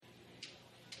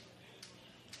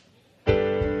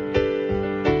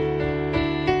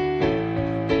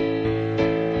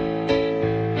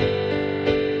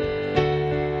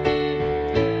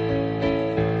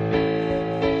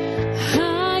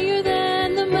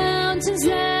mountains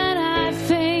that I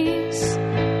face,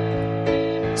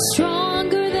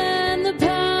 stronger than the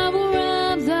power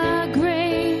of the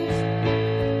grave,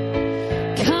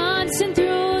 constant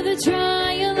through the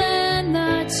trial and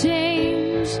the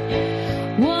change.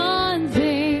 One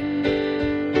thing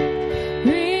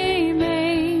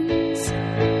remains.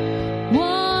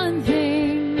 One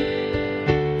thing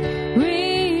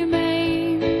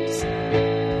remains.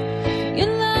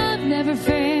 Your love never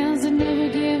fails and never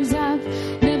gives up,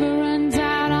 never runs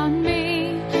out on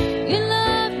me. Your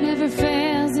love never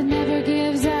fails and never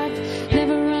gives up,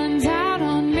 never runs out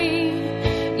on me.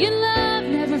 Your love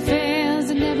never fails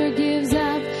and never gives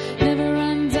up, never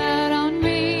runs out on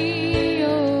me.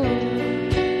 Oh.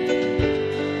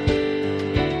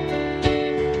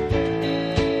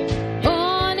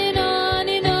 On and on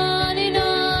and on and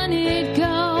on it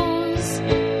goes.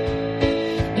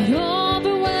 It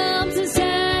overwhelms and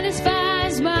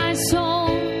satisfies my soul.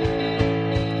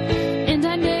 And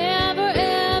I never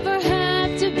ever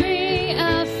have to be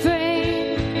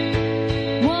afraid.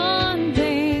 One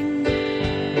thing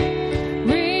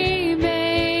remains.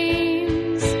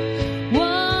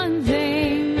 One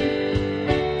thing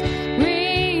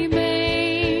remains.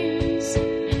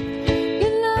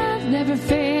 Your love never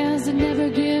fails and never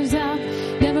gives up,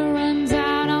 never runs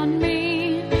out on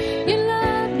me. Your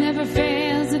love never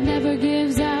fails and never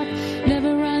gives up,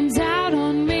 never runs out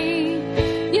on me.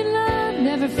 Your love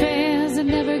never fails and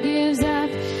never gives up,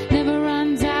 never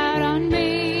runs out on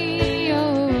me.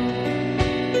 Oh.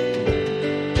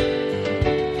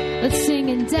 Let's sing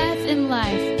in death and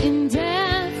life. In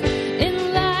death,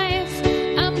 in life,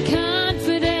 I'm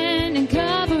confident and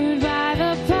covered by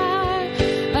the power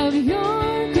of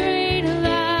your great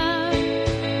love.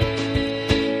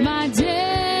 My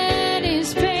debt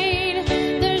is paid.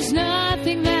 There's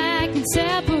nothing that can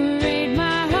separate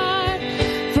my heart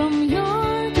from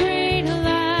your great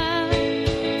love.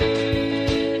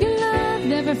 Your love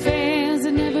never fails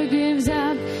and never gives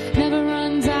up, never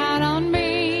runs out on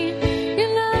me. Your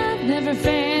love never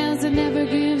fails and never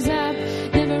gives up,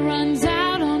 never runs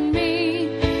out on me.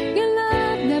 Your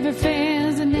love never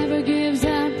fails and never gives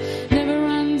up, never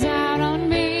runs out on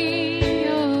me.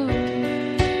 Oh.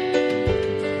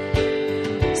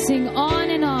 Sing on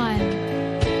and on.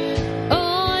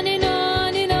 On and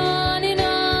on and on and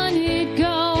on it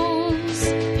goes.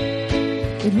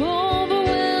 It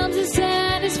overwhelms and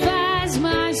satisfies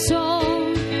my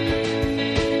soul.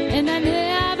 And I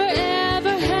never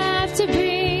ever have to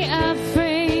be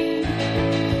afraid.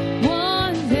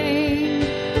 One thing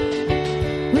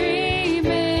remains.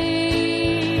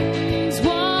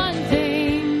 One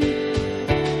thing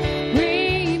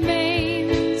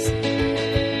remains.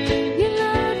 Your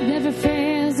love never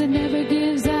fails and never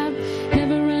gives up,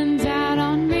 never runs out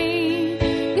on me.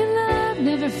 Your love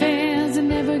never fails and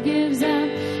never gives up,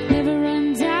 never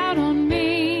runs out on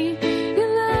me. Your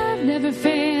love never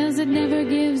fails and never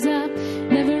gives up,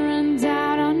 never runs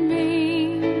out on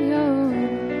me. Oh.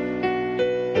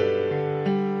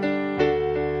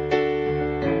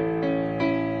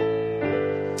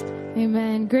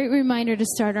 Amen. Great reminder to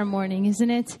start our morning,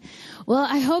 isn't it? Well,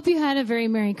 I hope you had a very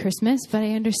Merry Christmas, but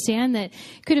I understand that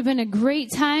it could have been a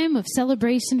great time of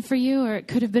celebration for you, or it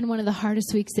could have been one of the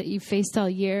hardest weeks that you've faced all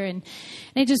year. And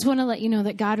I just want to let you know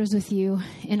that God was with you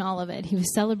in all of it. He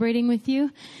was celebrating with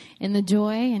you in the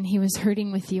joy, and he was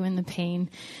hurting with you in the pain.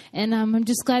 And I'm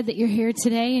just glad that you're here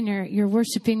today and you're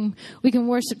worshiping. We can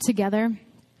worship together.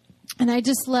 And I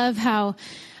just love how,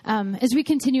 as we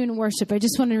continue in worship, I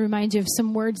just want to remind you of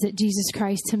some words that Jesus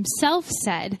Christ himself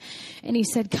said. And he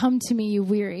said, "Come to me, you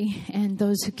weary, and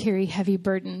those who carry heavy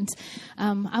burdens.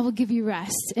 I will give you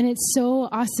rest." And it's so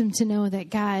awesome to know that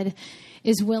God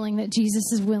is willing, that Jesus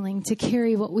is willing to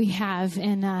carry what we have.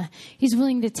 And he's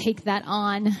willing to take that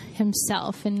on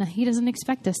himself. And he doesn't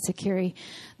expect us to carry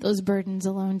those burdens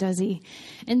alone, does he?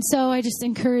 And so I just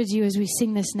encourage you as we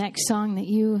sing this next song that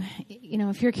you know,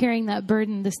 if you're carrying that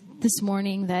burden this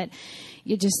morning, that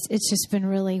it's just been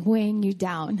really weighing you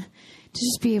down, to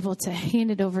just be able to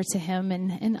hand it over to him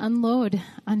and unload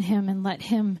on him and let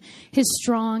him, his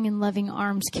strong and loving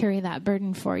arms, carry that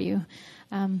burden for you.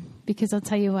 Because I'll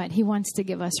tell you what, he wants to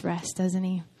give us rest, doesn't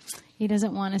he? He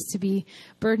doesn't want us to be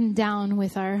burdened down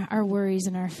with our worries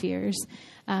and our fears,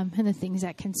 and the things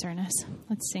that concern us.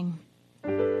 Let's sing.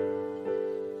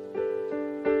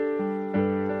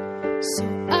 So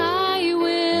I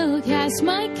will cast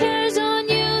my cares on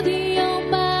you, the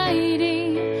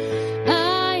Almighty.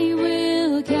 I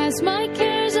will cast my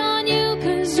cares on you,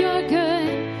 'cause you're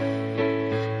good.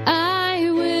 I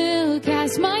will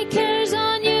cast my cares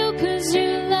on you, 'cause you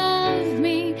love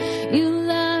me. You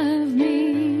love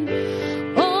me.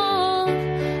 Oh,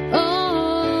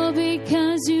 oh,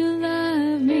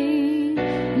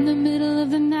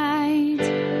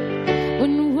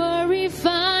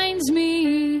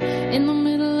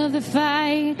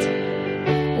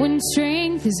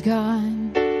 is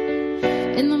gone.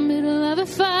 In the middle of a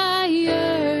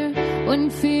fire, when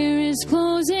fear is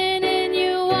closing in,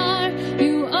 you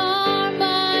are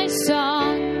my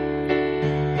song.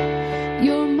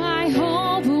 You're my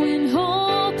hope when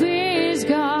hope is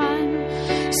gone.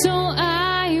 So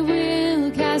I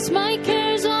will cast my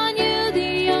cares on you,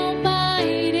 the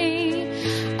Almighty.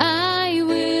 I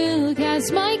will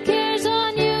cast my cares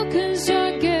on you, 'cause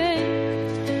you're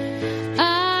good.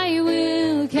 I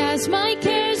will cast my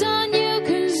cares on you,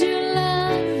 'cause you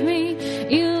love me.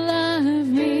 You love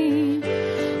me.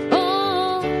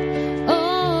 Oh,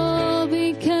 oh,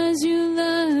 because you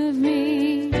love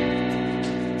me.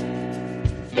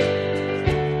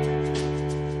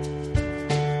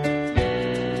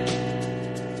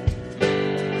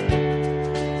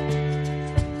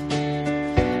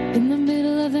 In the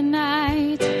middle of the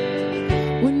night,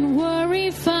 when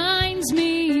worry finds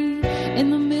me,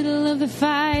 in the middle of the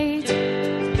fight,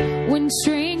 when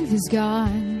strength is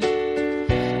gone,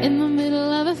 in the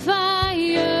middle of a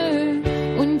fire,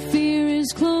 when fear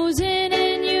is closing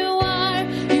in, you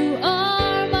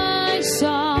are my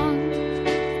song.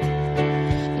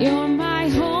 You're my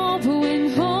hope when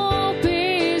hope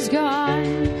is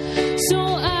gone. So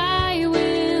I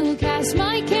will cast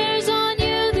my cares on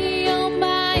you, the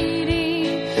Almighty.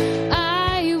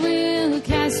 I will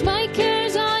cast my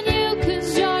cares on you,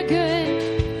 'cause you're good.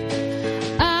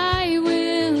 I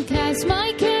will cast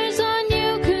my cares on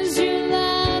you, 'cause you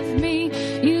love me.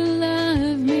 You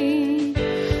love me.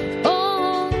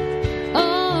 Oh,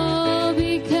 oh,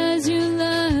 because you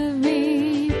love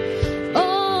me.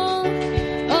 Oh,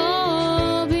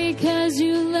 oh, because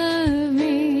you love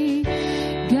me.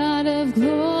 God of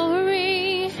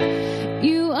glory,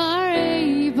 you are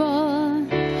able,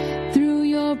 through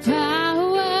your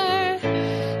power,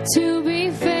 to be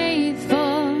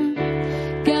faithful.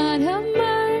 God of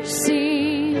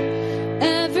mercy,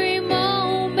 every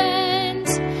moment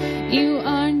you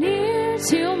are near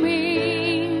to me.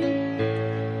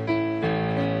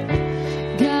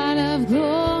 God of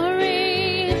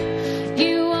glory,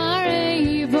 you are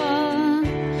able,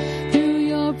 through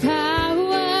your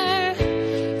power,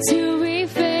 to be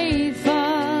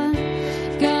faithful.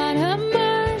 God of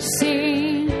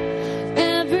mercy,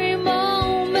 every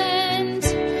moment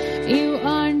you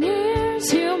are near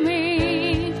to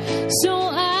me. So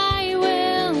I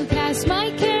will cast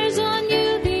my cares on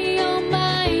you, the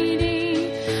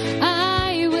Almighty.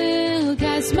 I will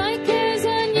cast my cares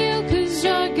on you, 'cause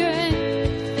you're good.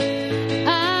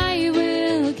 I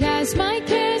will cast my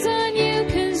cares on you,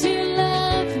 'cause you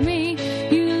love me.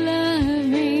 You love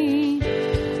me.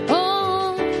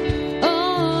 Oh,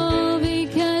 oh,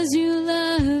 because you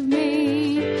love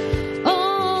me.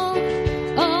 Oh,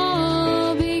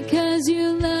 oh, because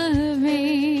you love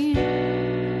me.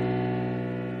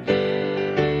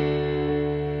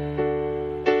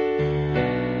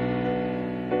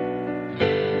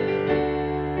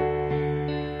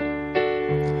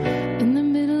 In the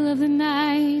middle of the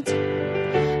night,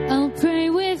 I'll pray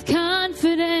with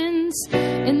confidence.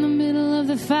 In the middle of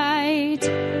the fight,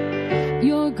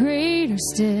 you're greater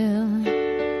still.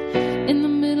 In the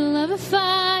middle of a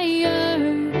fire,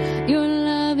 your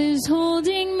love is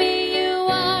holding me.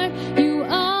 You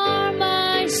are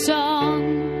my song.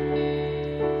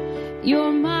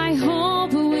 You're my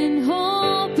hope when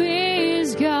hope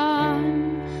is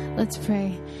gone. Let's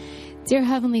pray. Dear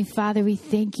Heavenly Father, we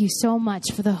thank you so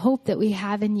much for the hope that we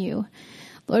have in you.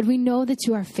 Lord, we know that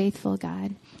you are faithful,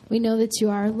 God. We know that you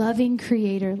are our loving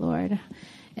Creator, Lord,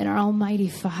 and our Almighty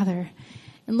Father.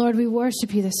 And Lord, we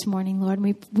worship you this morning, Lord.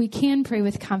 And we can pray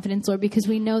with confidence, Lord, because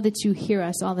we know that you hear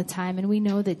us all the time. And we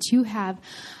know that you have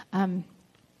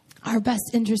our best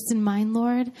interest in mind,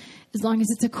 Lord, as long as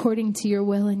it's according to your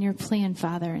will and your plan,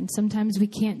 Father. And sometimes we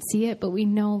can't see it, but we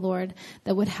know, Lord,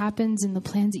 that what happens in the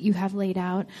plans that you have laid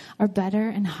out are better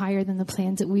and higher than the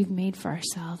plans that we've made for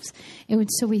ourselves. And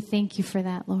so we thank you for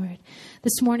that, Lord.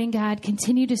 This morning, God,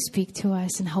 continue to speak to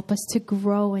us and help us to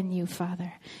grow in you,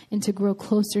 Father, and to grow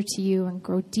closer to you and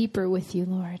grow deeper with you,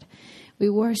 Lord.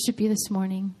 We worship you this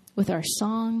morning with our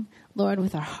song, Lord,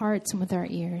 with our hearts and with our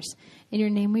ears. In your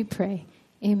name we pray.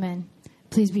 Amen.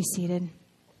 Please be seated.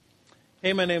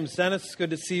 Hey, my name's Dennis. It's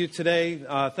good to see you today.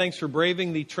 Thanks for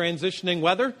braving the transitioning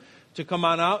weather to come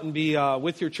on out and be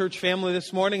with your church family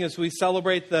this morning as we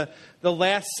celebrate the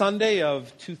last Sunday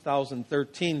of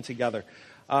 2013 together.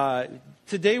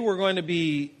 Today we're going to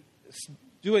be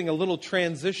doing a little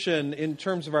transition in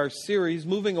terms of our series,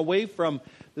 moving away from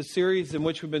the series in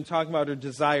which we've been talking about our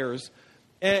desires.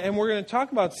 And we're going to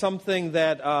talk about something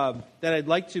that that I'd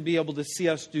like to be able to see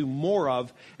us do more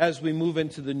of as we move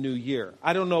into the new year.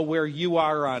 I don't know where you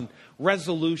are on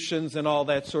resolutions and all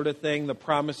that sort of thing, the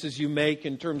promises you make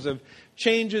in terms of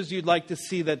changes you'd like to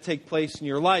see that take place in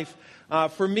your life.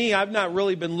 For me, I've not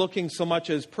really been looking so much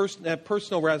at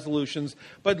personal resolutions,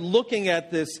 but looking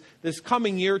at this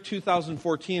coming year,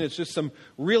 2014, it's just some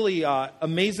really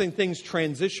amazing things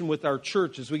transition with our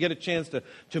church as we get a chance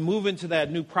to move into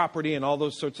that new property and all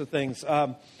those sorts of things.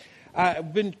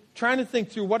 I've been trying to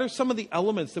think through what are some of the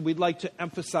elements that we'd like to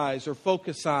emphasize or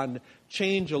focus on,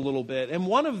 change a little bit. And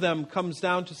one of them comes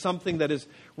down to something that has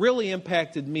really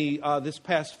impacted me this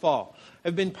past fall.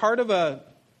 I've been part of a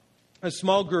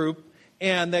small group,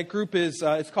 and that group is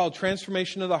it's called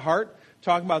Transformation of the Heart,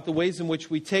 talking about the ways in which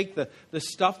we take the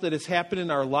stuff that has happened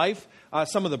in our life,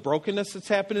 some of the brokenness that's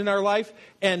happened in our life,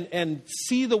 and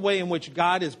see the way in which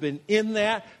God has been in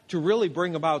that to really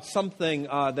bring about something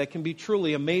that can be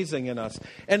truly amazing in us.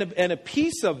 And a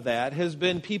piece of that has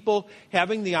been people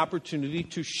having the opportunity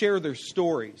to share their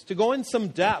stories, to go in some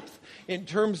depth in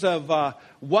terms of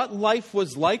what life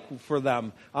was like for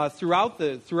them throughout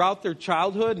their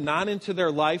childhood and on into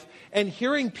their life, and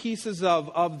hearing pieces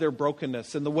of their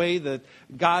brokenness and the way that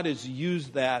God has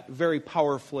used that very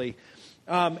powerfully.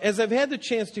 As I've had the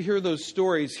chance to hear those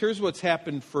stories, here's what's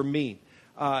happened for me.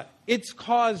 It's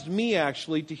caused me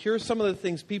actually to hear some of the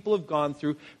things people have gone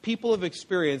through, people have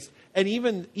experienced, and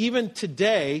even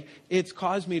today, it's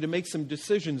caused me to make some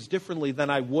decisions differently than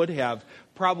I would have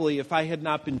probably if I had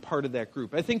not been part of that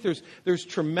group. I think there's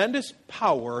tremendous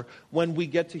power when we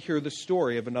get to hear the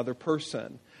story of another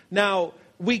person. Now,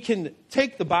 we can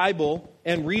take the Bible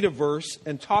and read a verse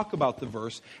and talk about the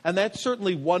verse, and that's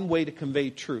certainly one way to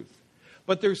convey truth.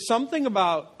 But there's something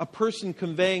about a person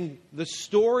conveying the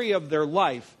story of their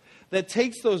life that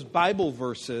takes those Bible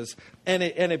verses and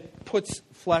it puts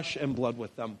flesh and blood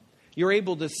with them. You're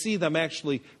able to see them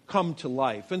actually come to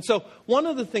life. And so one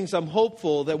of the things I'm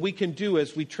hopeful that we can do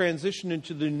as we transition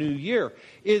into the new year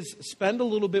is spend a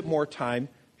little bit more time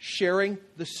sharing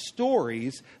the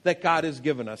stories that God has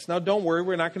given us. Now, don't worry,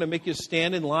 we're not going to make you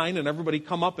stand in line and everybody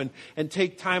come up and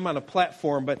take time on a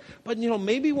platform. But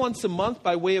maybe once a month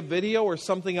by way of video or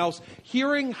something else,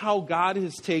 hearing how God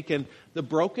has taken the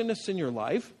brokenness in your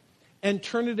life and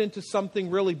turned it into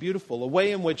something really beautiful, a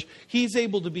way in which He's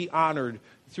able to be honored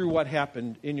through what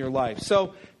happened in your life.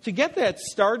 So to get that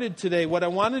started today, what I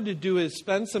wanted to do is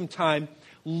spend some time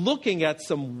looking at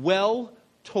some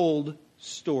well-told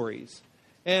stories.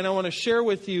 And I want to share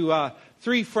with you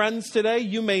 3 friends today.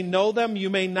 You may know them,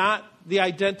 you may not. The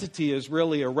identity is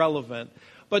really irrelevant.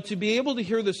 But to be able to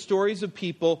hear the stories of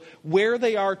people, where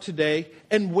they are today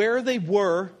and where they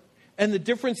were, and the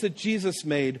difference that Jesus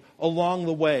made along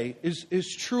the way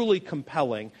is truly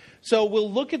compelling. So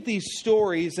we'll look at these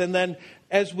stories, and then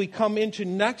as we come into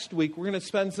next week, we're going to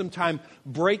spend some time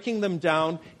breaking them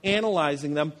down,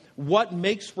 analyzing them, what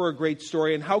makes for a great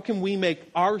story, and how can we make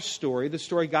our story, the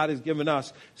story God has given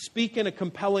us, speak in a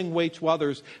compelling way to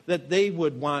others that they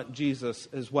would want Jesus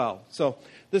as well. So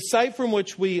the site from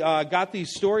which we got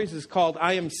these stories is called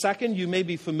I Am Second. You may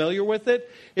be familiar with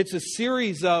it. It's a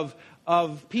series of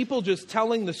people just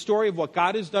telling the story of what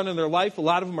God has done in their life. A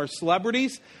lot of them are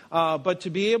celebrities, but to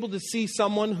be able to see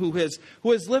someone who has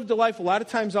lived a life, a lot of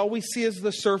times all we see is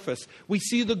the surface. We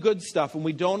see the good stuff, and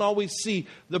we don't always see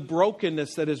the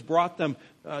brokenness that has brought them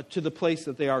to the place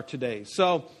that they are today.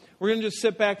 So we're going to just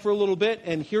sit back for a little bit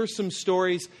and hear some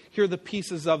stories, hear the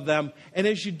pieces of them. And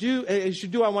as you do,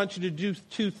 I want you to do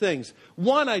 2 things.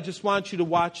 One, I just want you to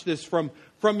watch this from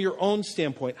your own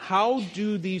standpoint. How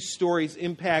do these stories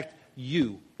impact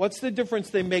you? What's the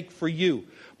difference they make for you?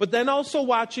 But then also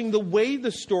watching the way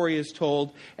the story is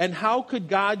told, and how could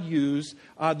God use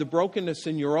the brokenness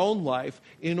in your own life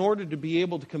in order to be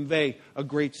able to convey a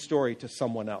great story to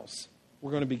someone else.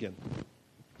 We're going to begin.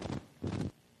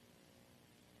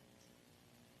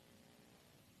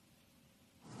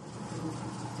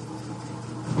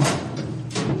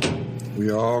 We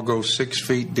all go 6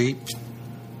 feet deep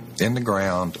in the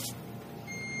ground.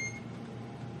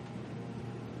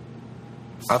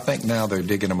 I think now they're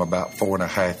digging them about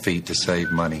 4.5 feet to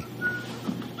save money.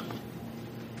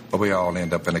 But we all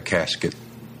end up in a casket.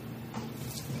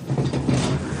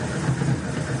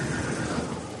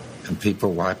 And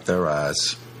people wipe their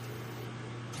eyes.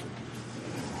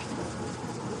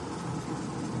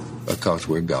 Because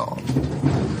we're gone.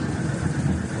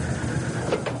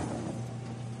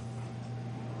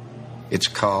 It's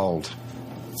called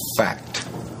fact.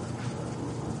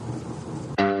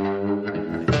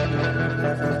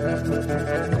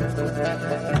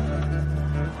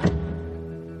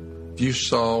 If you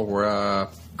saw where I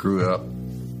grew up,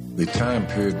 The time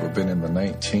period would have been in the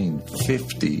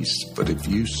 1950s, but if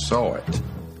you saw it,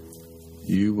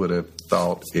 you would have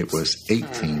thought it was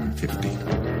 1850.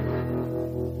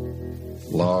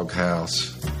 Log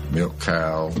house, milk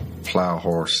cow, plow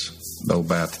horse, no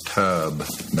bathtub,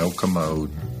 no commode.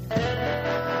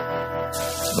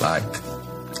 Like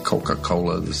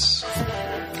Coca-Cola's,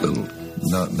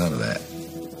 none of that.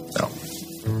 No.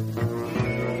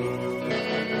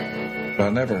 But I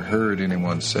never heard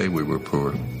anyone say we were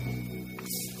poor.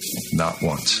 Not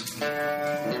once.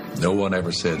 No one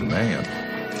ever said, man,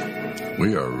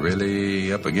 we are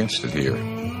really up against it here.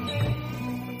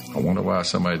 I wonder why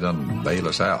somebody done bail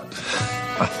us out.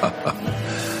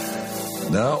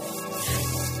 No.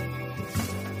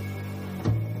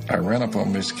 I ran up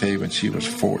on Miss Kay when she was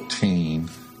 14.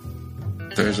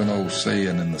 There's an old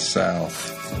saying in the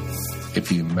South,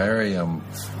 if you marry them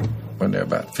when they're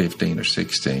about 15 or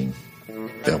 16,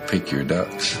 they'll pick your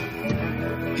ducks.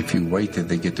 If you wait till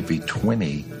they get to be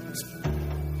 20,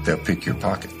 they'll pick your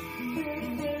pocket.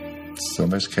 So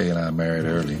Miss Kay and I married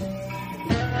early.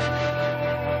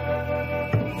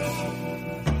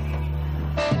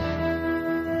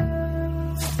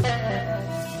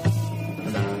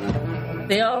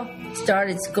 Bill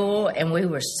started school and we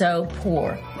were so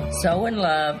poor. So in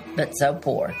love, but so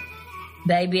poor.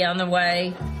 Baby on the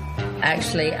way.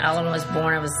 Actually, Alan was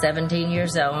born, I was 17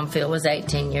 years old, and Phil was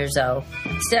 18 years old.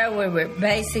 So we were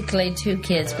basically two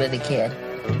kids with a kid.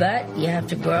 But you have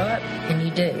to grow up, and you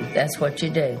do. That's what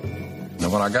you do. Now,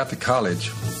 when I got to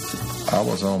college, I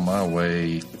was on my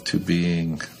way to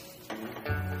being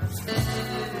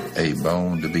a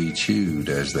bone to be chewed,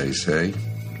 as they say.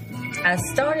 I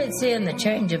started seeing the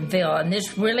change in Phil, and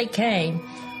this really came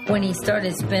when he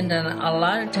started spending a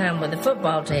lot of time with the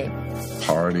football team.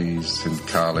 Parties in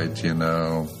college, you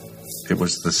know. It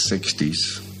was the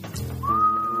 60s.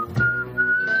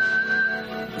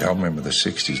 Y'all remember the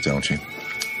 60s, don't you?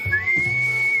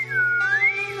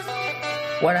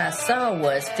 What I saw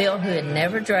was Phil, who had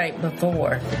never drank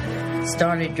before,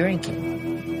 started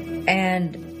drinking.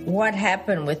 And what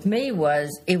happened with me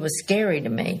was, it was scary to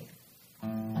me.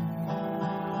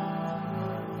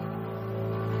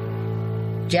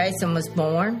 Jason was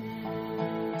born.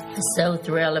 I was so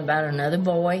thrilled about another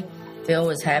boy. Phil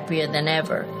was happier than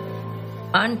ever.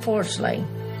 Unfortunately,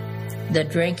 the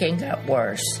drinking got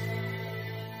worse.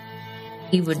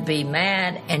 He would be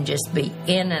mad and just be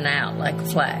in and out like a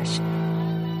flash.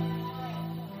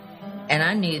 And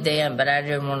I knew then, but I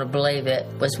didn't want to believe it,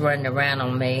 was running around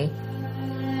on me.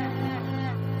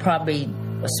 Probably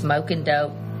was smoking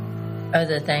dope,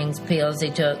 other things, pills he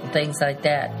took, and things like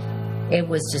that. It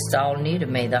was just all new to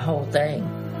me, the whole thing.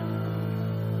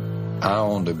 I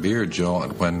owned a beer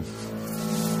joint when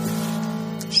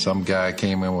some guy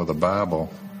came in with a Bible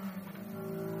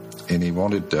and he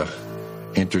wanted to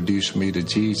introduce me to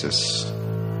Jesus.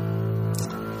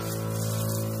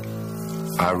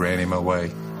 I ran him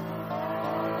away.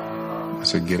 I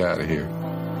said, get out of here.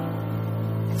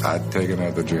 I'd take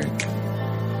another drink.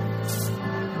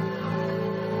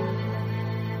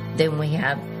 Then we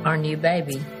have our new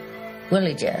baby,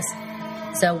 Willie Jess.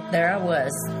 So there I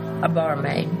was, a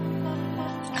barmaid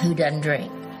who doesn't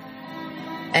drink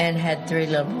and had 3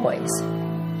 little boys.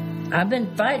 I've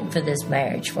been fighting for this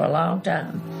marriage for a long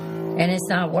time, and it's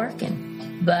not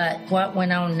working. But what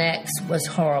went on next was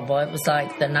horrible. It was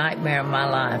like the nightmare of my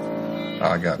life.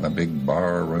 I got in a big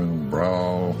barroom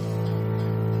brawl.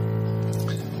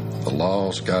 The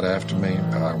laws got after me.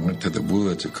 I went to the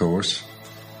woods, of course,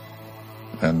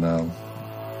 and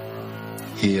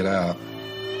hid out.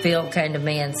 Phil came to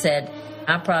me and said,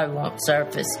 I probably won't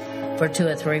surface for 2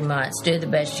 or 3 months. Do the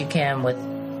best you can with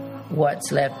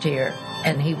what's left here.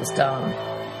 And he was gone.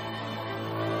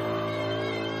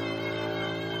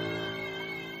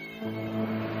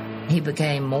 He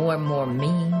became more and more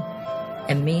mean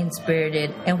and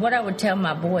mean-spirited. And what I would tell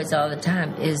my boys all the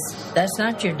time is, that's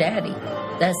not your daddy.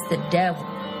 That's the devil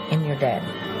in your daddy.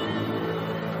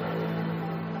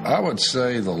 I would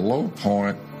say the low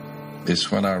point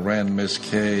is when I ran Miss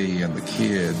Kay and the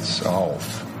kids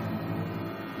off.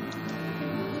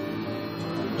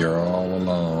 You're all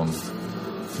alone,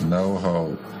 no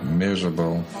hope,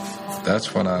 miserable.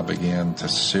 That's when I began to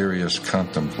seriously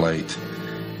contemplate,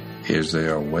 is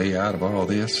there a way out of all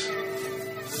this?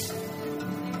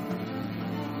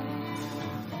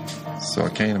 So I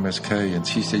came to Miss Kay, and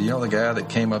she said, you know the guy that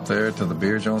came up there to the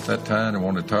beer joint that time and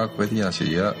wanted to talk with you? I said,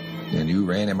 yeah. And you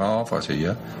ran him off? I said,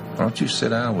 yeah. Why don't you sit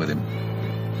down with him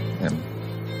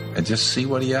and just see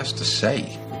what he has to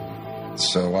say?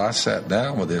 So I sat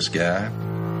down with this guy.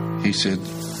 He said,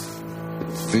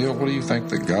 Phil, what do you think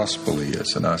the gospel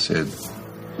is? And I said,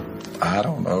 I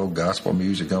don't know, gospel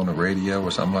music on the radio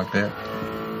or something like that.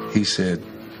 He said,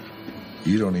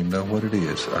 you don't even know what it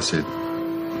is. I said,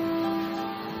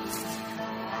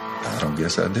 I don't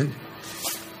guess I do.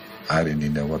 I didn't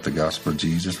even know what the gospel of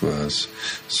Jesus was.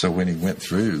 So when he went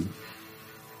through,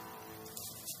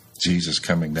 Jesus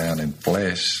coming down in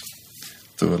flesh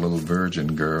through a little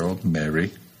virgin girl,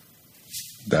 Mary,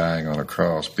 dying on a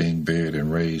cross, being buried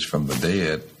and raised from the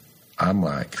dead, I'm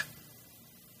like,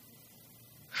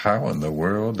 how in the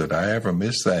world did I ever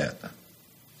miss that?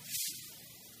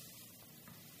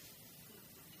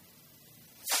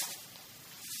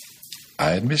 I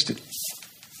had missed it.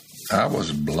 I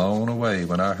was blown away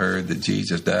when I heard that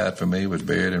Jesus died for me, was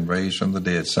buried and raised from the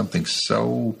dead. Something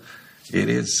so, it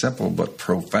is simple but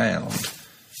profound,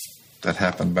 that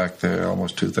happened back there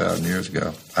almost 2,000 years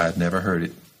ago. I had never heard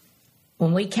it.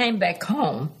 When we came back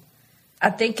home, I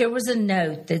think there was a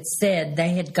note that said they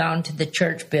had gone to the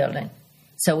church building.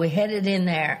 So we headed in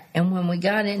there, and when we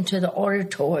got into the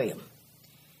auditorium,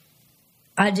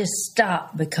 I just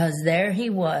stopped because there he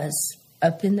was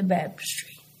up in the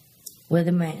baptistry with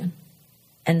a man.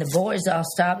 And the boys all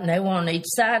stopped, and they were on each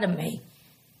side of me.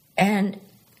 And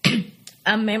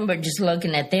I remember just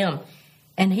looking at them,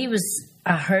 and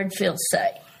I heard Phil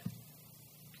say,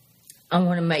 I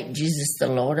want to make Jesus the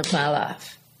Lord of my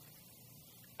life.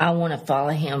 I want to follow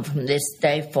him from this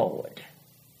day forward.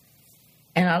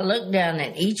 And I looked down,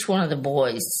 and each one of the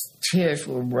boys' tears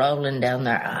were rolling down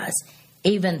their eyes.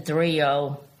 Even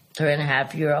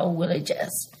 3.5-year-old Willie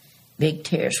Jess, big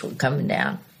tears were coming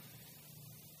down.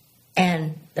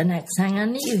 And the next thing I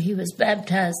knew, he was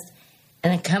baptized.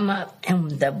 And I come up,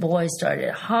 and the boys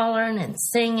started hollering and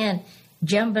singing,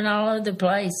 jumping all over the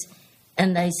place.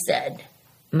 And they said,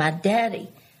 my daddy's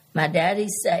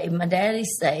saved, my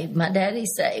daddy's saved, my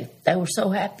daddy's saved. They were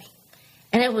so happy.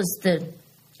 And it was the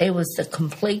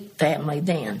complete family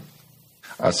then.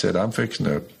 I said, I'm fixing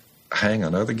to hang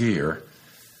another gear,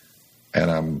 and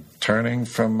I'm turning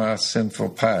from my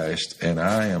sinful past, and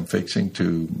I am fixing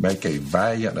to make a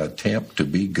valiant attempt to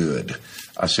be good.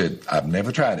 I said, I've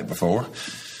never tried it before.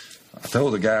 I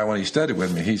told the guy when he studied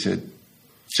with me, he said,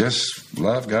 just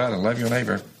love God and love your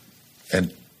neighbor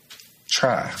and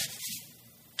try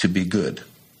to be good.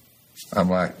 I'm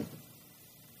like,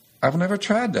 I've never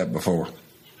tried that before.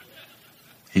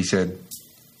 He said,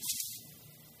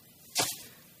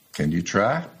 can you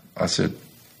try? I said,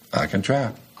 I can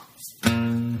try.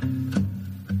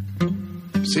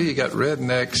 See, you got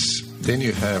rednecks, then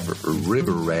you have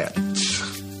river rats.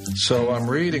 So I'm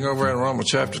reading over in Romans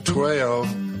chapter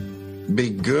 12, be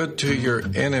good to your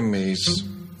enemies,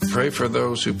 pray for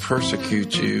those who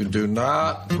persecute you, do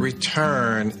not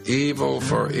return evil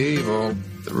for evil.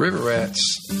 The river rats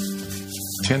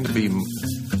tend to be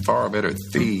far better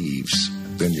thieves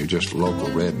than your just local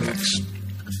rednecks.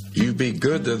 You be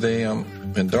good to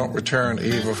them and don't return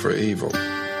evil for evil.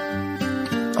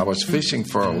 I was fishing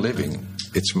for a living.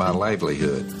 It's my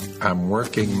livelihood. I'm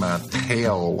working my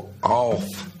tail off.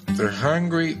 They're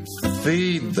hungry.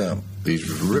 Feed them. These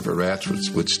river rats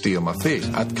would steal my fish.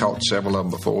 I'd caught several of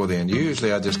them before then.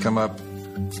 Usually I just come up,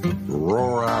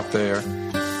 roar out there,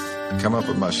 come up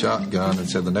with my shotgun and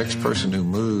say, the next person who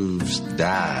moves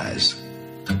dies.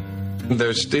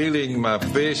 They're stealing my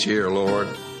fish here, Lord.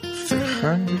 They're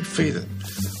hungry. Feed them.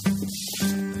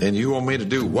 And you want me to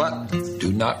do what?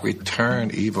 Do not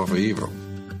return evil for evil.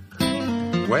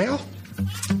 Well,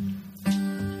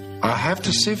 I have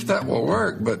to see if that will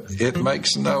work, but it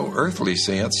makes no earthly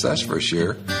sense, that's for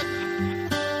sure.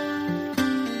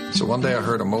 So one day I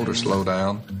heard a motor slow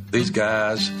down. These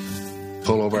guys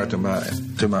pull over to my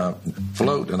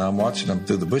float, and I'm watching them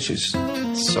through the bushes.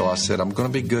 So I said, I'm going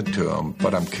to be good to them,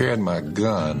 but I'm carrying my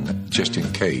gun just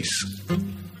in case.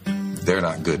 They're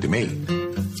not good to me.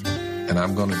 And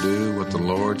I'm going to do what the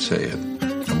Lord said.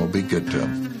 I'm going to be good to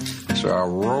them. So I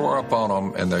roar up on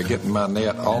them, and they're getting my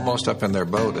net almost up in their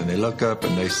boat, and they look up,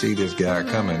 and they see this guy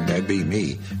coming. That'd be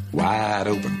me, wide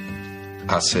open.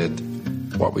 I said,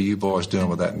 what were you boys doing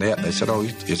with that net? They said, oh,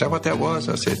 is that what that was?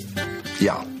 I said,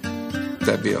 yeah,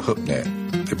 that'd be a hook net.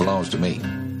 It belongs to me.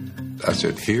 I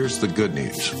said, here's the good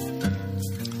news.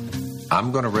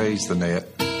 I'm going to raise the net,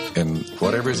 and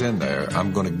whatever's in there,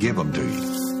 I'm going to give them to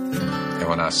you. And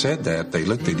when I said that, they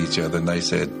looked at each other, and they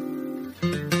said,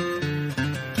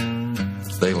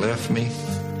 they left me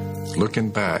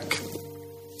looking back,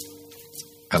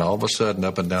 and all of a sudden,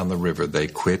 up and down the river, they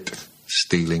quit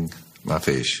stealing my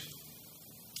fish.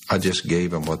 I just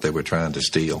gave them what they were trying to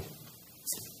steal.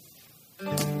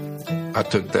 I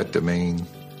took that to mean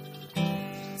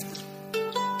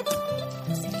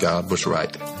God was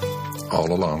right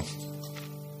all along.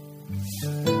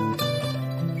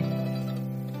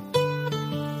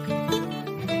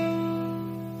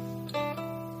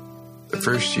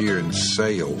 first year in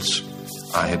sales,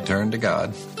 I had turned to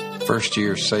God. First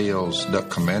year sales, Duck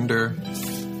Commander,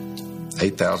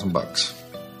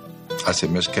 $8,000. I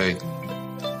said, Miss Kay,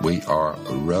 we are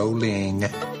rolling.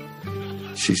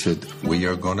 She said, we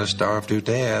are going to starve to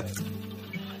death.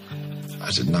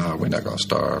 I said, no, we're not going to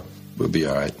starve. We'll be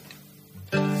all right.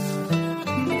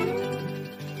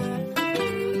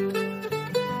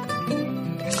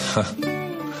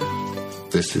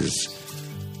 This is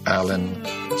Alan,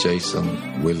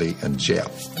 Jason, Willie, and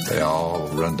Jeff. They all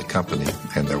run the company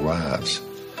and their wives.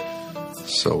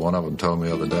 So one of them told me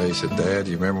the other day, he said, Dad,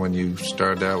 you remember when you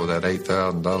started out with that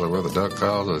 $8,000 worth of duck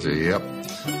calls? I said, yep.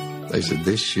 They said,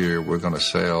 this year we're going to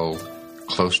sell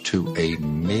close to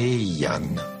 1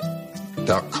 million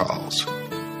duck calls.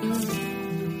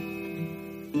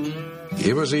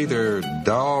 It was either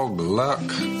dog luck,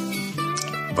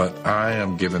 but I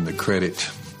am giving the credit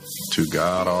to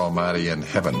God Almighty in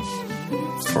heaven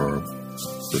for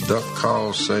the duck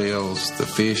call sales, the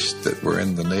fish that were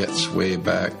in the nets way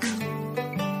back,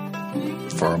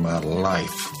 for my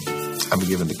life. I'm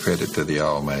giving the credit to the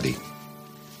Almighty.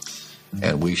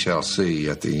 And we shall see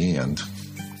at the end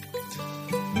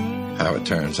how it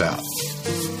turns out.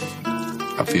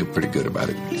 I feel pretty good about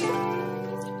it.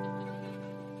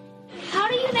 How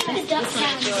do you make the duck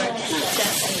sound?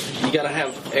 You got to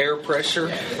have air pressure.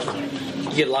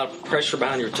 You get a lot of pressure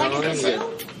behind your tongue. Like a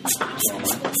kazoo?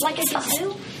 Like a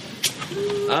kazoo?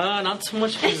 Not so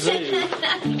much kazoo.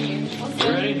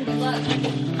 Ready?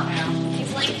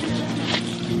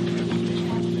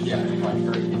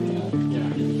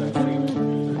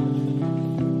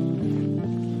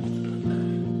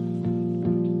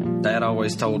 Dad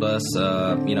always told us,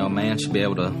 a man should be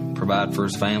able to provide for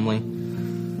his family.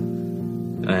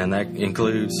 And that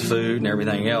includes food and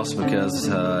everything else, because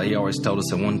he always told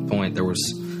us at one point there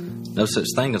was no such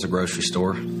thing as a grocery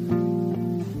store.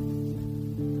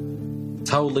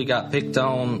 Totally got picked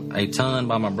on a ton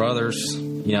by my brothers.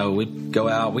 We'd go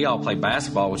out. We all played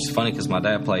basketball, which is funny because my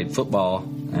dad played football.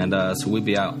 And so we'd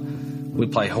be out.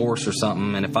 We'd play horse or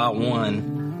something. And if I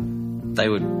won, they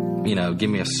would, give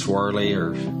me a swirly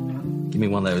or give me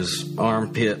one of those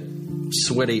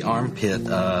sweaty armpit,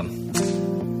 I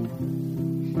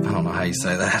don't know how you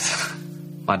say that.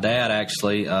 My dad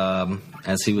actually,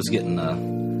 as he was getting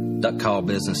the duck call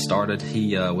business started,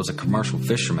 he was a commercial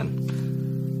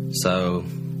fisherman. So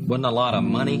wasn't a lot of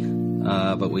money,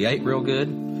 but we ate real good.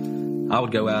 I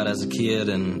would go out as a kid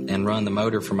and run the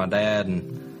motor for my dad,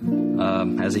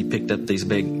 and as he picked up these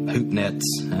big hoop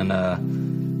nets, and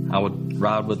I would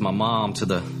ride with my mom to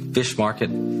the fish market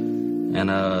and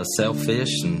sell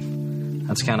fish, and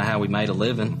that's kind of how we made a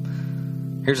living.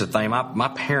 Here's the thing, my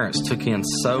parents took in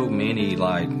so many,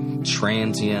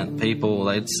 transient people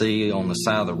they'd see on the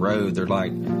side of the road. They're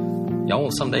like, y'all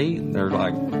want something to eat? They're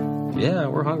like, yeah,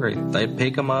 we're hungry. They'd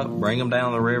pick them up, bring them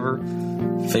down the river,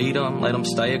 feed them, let them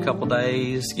stay a couple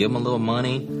days, give them a little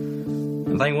money.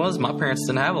 The thing was, my parents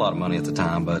didn't have a lot of money at the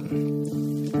time, but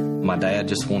my dad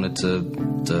just wanted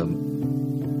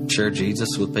to share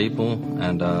Jesus with people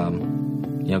and,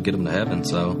 get them to heaven.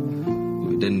 So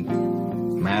it didn't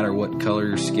matter what color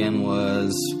your skin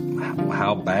was,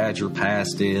 how bad your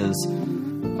past is.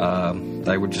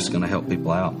 They were just going to help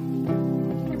people out.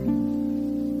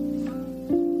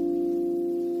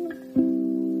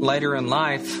 Later in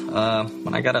life,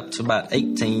 when I got up to about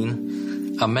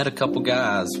 18, I met a couple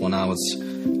guys when I was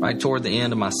right toward the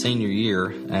end of my senior year,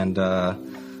 and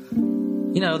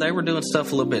they were doing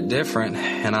stuff a little bit different,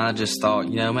 and I just thought,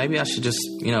 maybe I should just,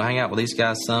 hang out with these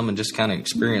guys some and just kind of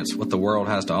experience what the world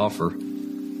has to offer.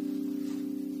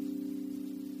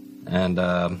 And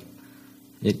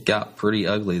it got pretty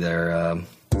ugly there.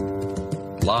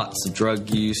 Lots of drug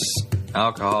use,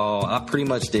 alcohol. I pretty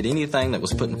much did anything that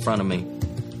was put in front of me.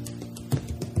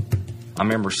 I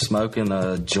remember smoking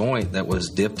a joint that was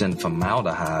dipped in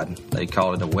formaldehyde. They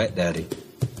called it a wet daddy.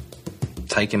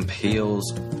 Taking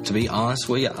pills. To be honest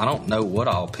with you, I don't know what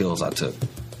all pills I took.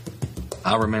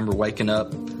 I remember waking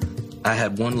up. I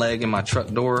had one leg in my truck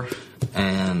door,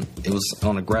 and it was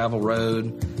on a gravel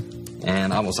road.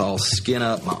 And I was all skin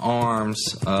up, my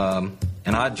arms, and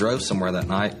I drove somewhere that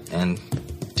night, and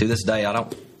to this day, I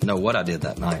don't know what I did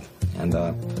that night, and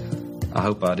I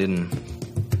hope I didn't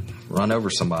run over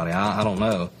somebody. I don't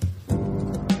know.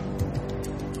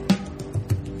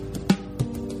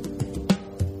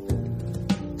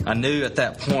 I knew at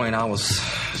that point I was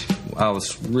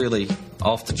really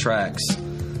off the tracks,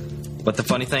 but the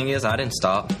funny thing is I didn't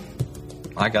stop.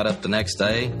 I got up the next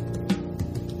day.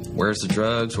 Where's the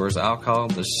drugs? Where's the alcohol?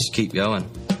 Let's just keep going.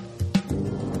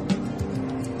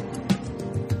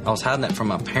 I was hiding that from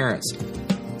my parents,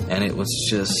 And it was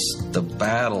just the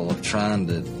battle of trying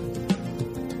to,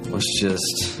 was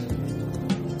just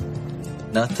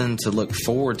nothing to look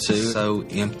forward to. So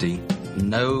empty,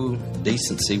 no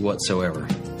decency whatsoever.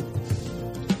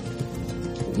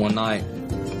 One night,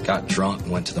 got drunk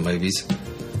and went to the movies,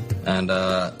 and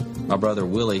my brother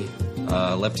Willie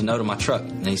left a note in my truck,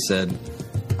 and he said,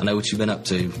 "I know what you've been up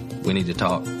to. We need to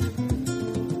talk."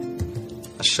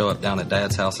 I show up down at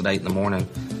Dad's house at 8 in the morning.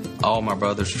 All my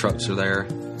brother's trucks are there,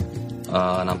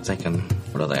 and I'm thinking,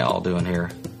 what are they all doing here?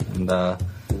 And I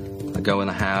go in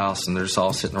the house, and they're just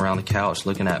all sitting around the couch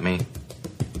looking at me.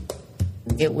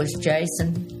 It was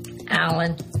Jason,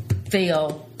 Alan,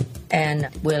 Phil, and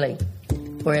Willie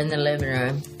were in the living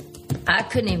room. I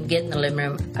couldn't even get in the living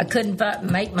room. I couldn't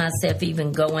make myself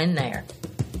even go in there.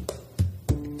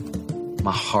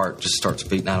 My heart just starts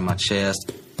beating out of my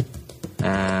chest.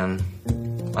 And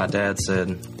my dad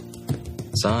said,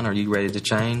 "Son, are you ready to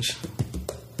change?"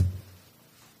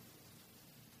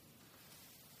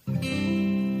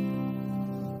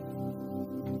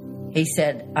 He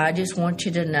said, "I just want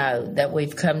you to know that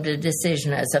we've come to a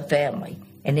decision as a family,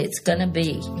 and it's going to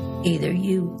be either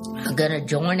you are going to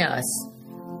join us,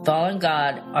 following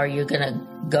God, or you're going to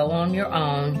go on your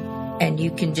own, and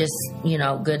you can just,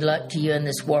 good luck to you in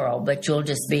this world, but you'll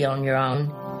just be on your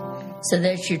own. So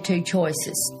that's your two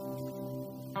choices."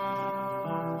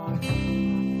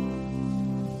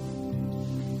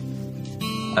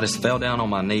 I just fell down on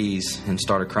my knees and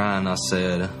started crying. I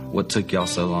said, "What took y'all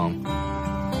so long?"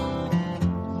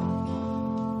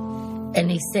 And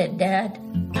he said, "Dad,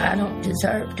 I don't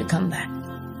deserve to come back.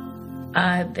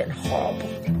 I've been horrible.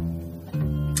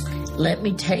 Let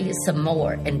me tell you some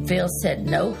more." And Phil said,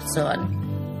 "No,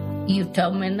 son, you've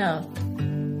told me enough."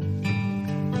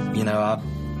 I've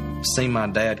seen my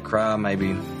dad cry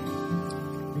maybe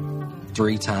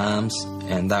 3 times,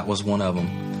 and that was one of them.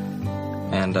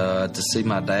 And to see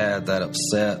my dad that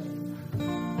upset,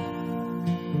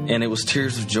 and it was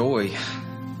tears of joy.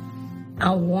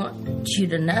 I want you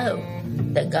to know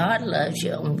that God loves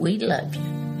you and we love you,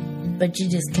 but you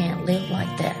just can't live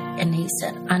like that. And he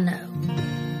said, "I know.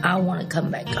 I want to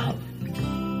come back home."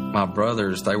 My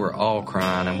brothers, they were all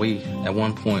crying, and at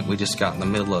one point, we just got in the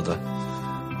middle of the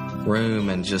room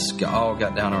and just all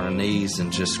got down on our knees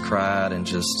and just cried and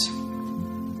just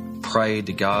prayed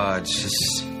to God,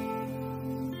 just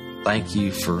thank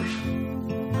you for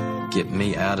getting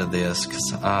me out of this,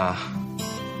 because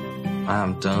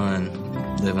I'm done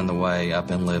living the way I've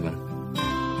been living.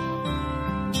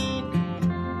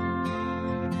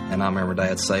 And I remember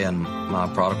Dad saying, "My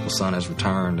prodigal son has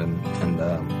returned," and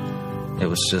it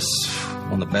was just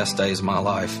one of the best days of my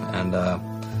life. And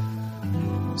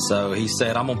so he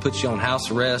said, "I'm going to put you on house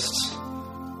arrest.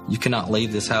 You cannot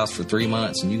leave this house for 3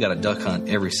 months, and you got to duck hunt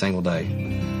every single day."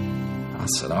 I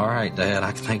said, "All right, Dad,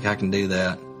 I think I can do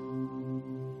that."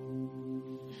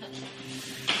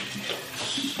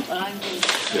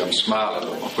 Yeah, I'm smiling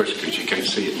on my push because you can't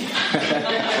see it. You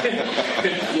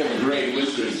have a great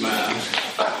whiskey smile.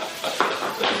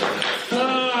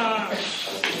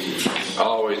 I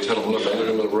always tell them, look, I look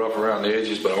a little rough around the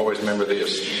edges, but always remember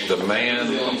this: the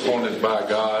man appointed by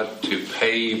God to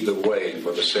pave the way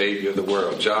for the Savior of the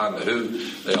world. John the who?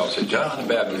 They all said, "John the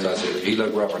Baptist." I said, "He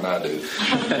looked rougher than I do."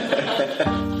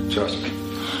 Trust me.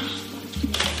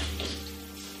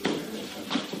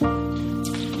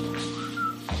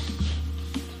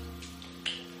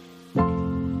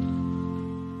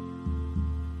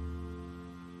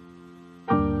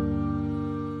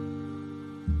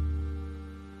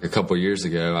 A couple years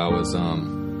ago, I was I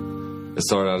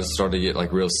just started to get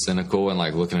like real cynical and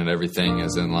like looking at everything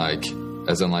as in like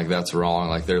that's wrong.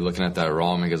 Like they're looking at that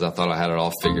wrong because I thought I had it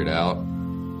all figured out.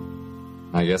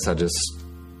 I guess I just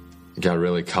got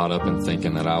really caught up in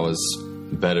thinking that I was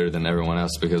better than everyone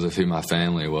else because of who my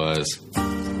family was.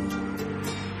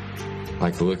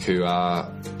 Like look who I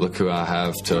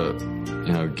have to,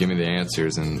 give me the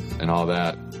answers and all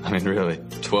that. I mean, really,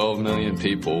 12 million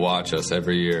people watch us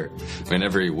every year. I mean,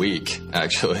 every week,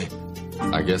 actually.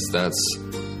 I guess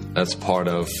that's part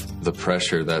of the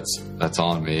pressure that's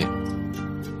on me.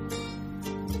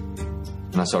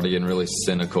 And I started getting really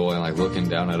cynical and like looking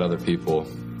down at other people.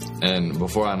 And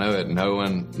before I know it, no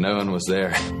one was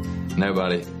there.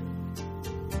 Nobody.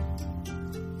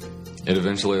 It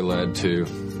eventually led to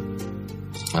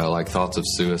like thoughts of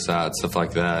suicide, stuff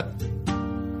like that.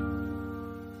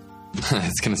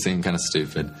 It's going to seem kind of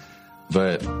stupid,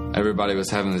 but everybody was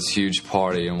having this huge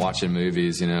party and watching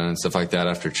movies, and stuff like that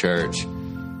after church.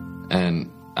 And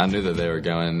I knew that they were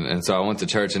going. And so I went to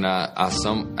church, and I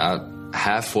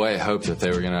halfway hoped that they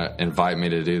were going to invite me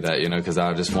to do that, because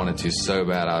I just wanted to so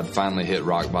bad. I'd finally hit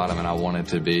rock bottom, and I wanted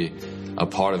to be a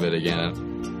part of it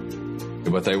again.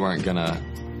 But they weren't going to,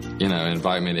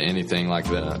 invite me to anything like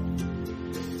that.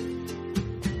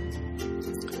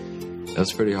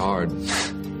 That's pretty hard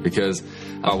because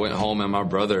I went home and my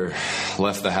brother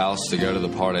left the house to go to the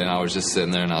party, and I was just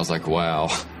sitting there and I was like, wow.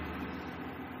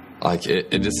 Like,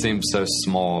 it just seemed so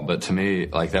small, but to me,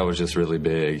 like, that was just really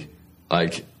big.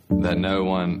 Like, that no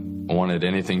one wanted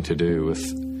anything to do with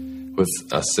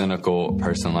a cynical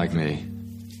person like me.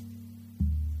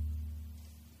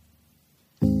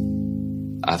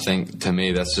 I think, to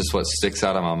me, that's just what sticks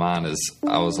out of my mind is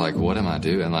I was like, what am I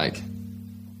doing? Like,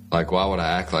 why would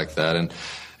I act like that? And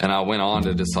I went on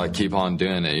to just, like, keep on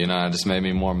doing it. It just made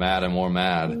me more mad and more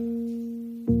mad.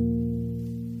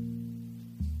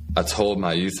 I told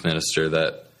my youth minister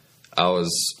that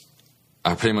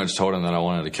I pretty much told him that I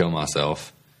wanted to kill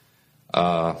myself.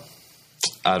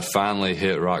 I'd finally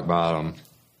hit rock bottom.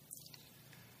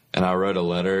 And I wrote a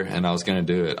letter, and I was going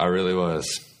to do it. I really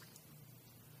was.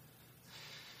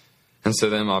 And so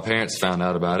then my parents found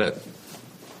out about it.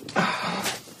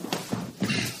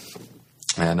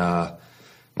 And my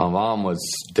mom was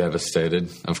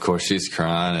devastated. Of course, she's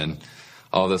crying and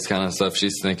all this kind of stuff.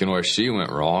 She's thinking where she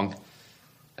went wrong.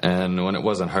 And when it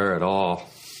wasn't her at all.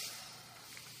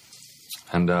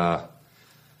 And I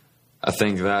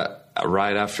think that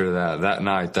right after that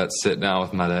night, that sit down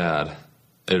with my dad,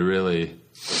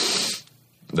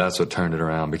 that's what turned it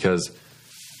around. Because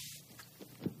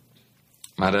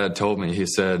my dad told me, he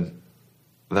said,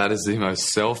 that is the most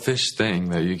selfish thing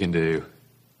that you can do.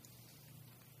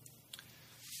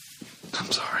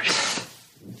 I'm sorry.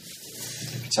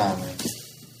 It's on me.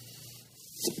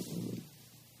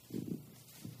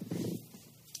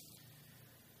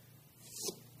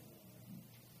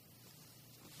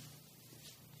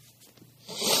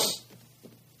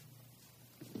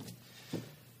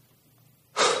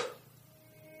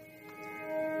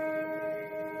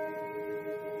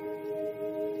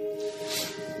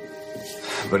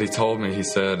 But he told me, he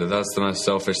said, that's the most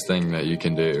selfish thing that you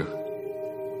can do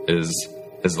is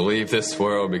leave this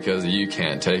world because you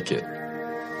can't take it.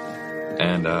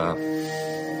 And I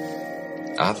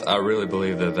really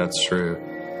believe that that's true.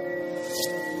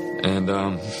 And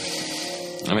I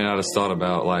just thought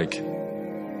about, like,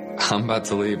 I'm about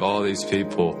to leave all these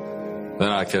people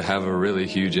that I could have a really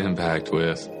huge impact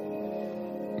with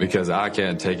because I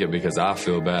can't take it, because I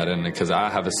feel bad and because I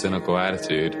have a cynical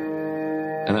attitude.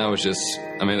 And that was just,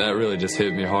 that really just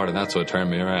hit me hard, and that's what turned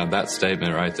me around. That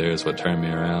statement right there is what turned me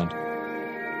around.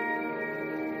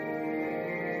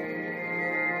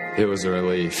 It was a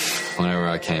relief whenever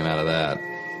I came out of that.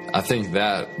 I think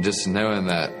that just knowing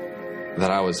that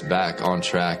I was back on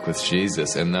track with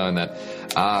Jesus, and knowing that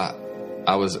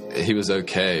he was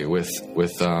okay with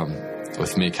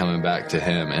me coming back to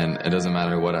him, and it doesn't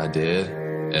matter what I did,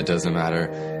 it doesn't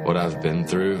matter what I've been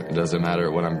through, it doesn't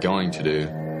matter what I'm going to do.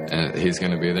 And he's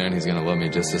going to be there, and he's going to love me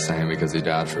just the same because he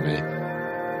died for me.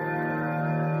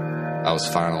 I was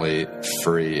finally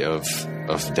free of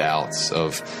doubts,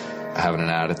 of having an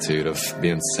attitude, of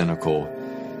being cynical.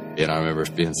 And I remember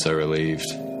being so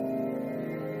relieved.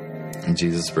 And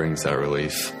Jesus brings that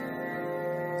relief.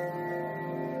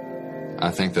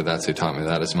 I think that's who taught me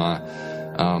that is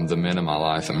the men in my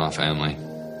life and my family.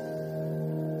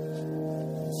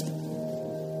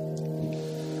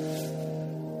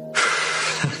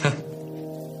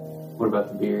 What about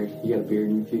the beard? You got a beard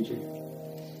in the future?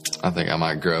 I think I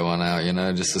might grow one out,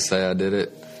 just to say I did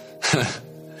it.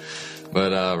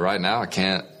 But right now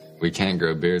we can't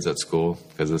grow beards at school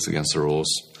because it's against the rules.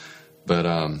 But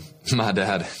my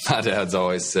dad's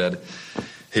always said,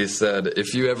 he said,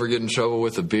 if you ever get in trouble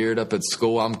with a beard up at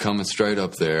school, I'm coming straight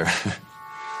up there.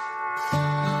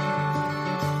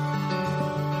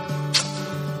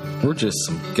 We're just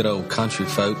some good old country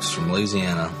folks from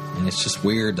Louisiana, and it's just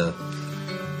weird to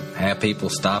have people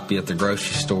stop you at the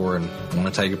grocery store and want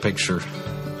to take a picture.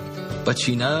 But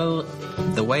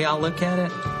the way I look at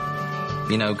it,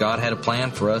 God had a plan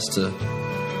for us to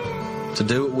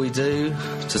do what we do,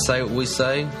 to say what we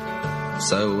say,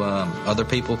 so other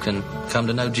people can come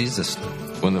to know Jesus.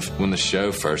 When the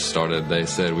show first started, they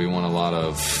said we want a lot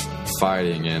of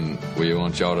fighting, and we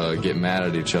want y'all to get mad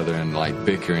at each other and like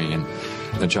bickering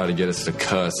and try to get us to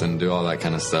cuss and do all that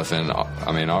kind of stuff. And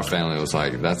our family was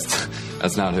like,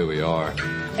 that's not who we are.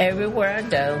 Everywhere I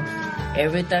go,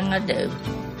 everything I do,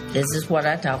 this is what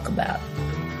I talk about.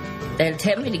 They'll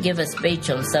tell me to give a speech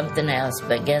on something else,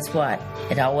 but guess what?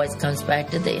 It always comes back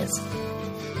to this.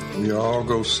 We all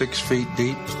go 6 feet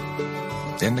deep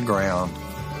in the ground.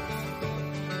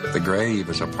 The grave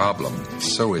is a problem,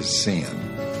 so is sin.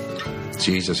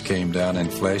 Jesus came down in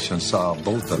flesh and saw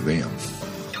both of them.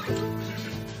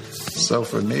 So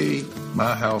for me,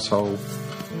 my household,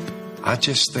 I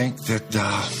just think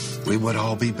that we would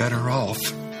all be better off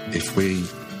if we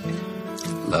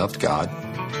loved God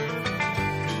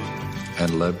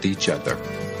and loved each other.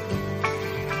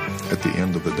 At the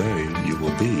end of the day, you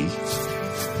will be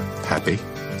happy,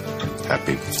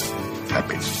 happy,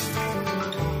 happy.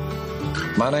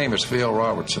 My name is Phil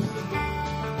Robertson.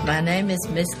 My name is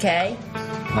Miss Kay.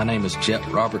 My name is Jet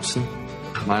Robertson.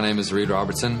 My name is Reed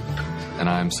Robertson, and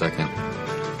I am second.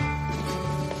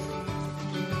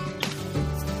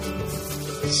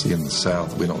 See, in the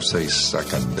South, we don't say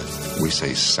second. We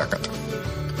say second.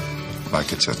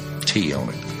 Like it's a T on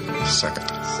it. Second. You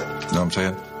know what I'm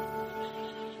saying?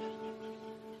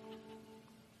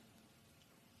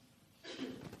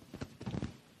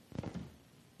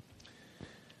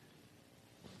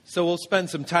 So we'll spend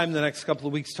some time the next couple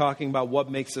of weeks talking about what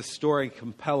makes a story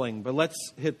compelling. But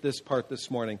let's hit this part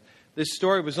this morning. These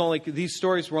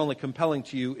stories were only compelling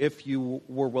to you if you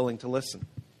were willing to listen.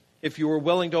 If you were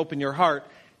willing to open your heart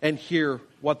and hear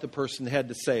what the person had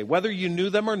to say. Whether you knew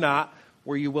them or not,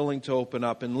 were you willing to open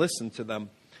up and listen to them?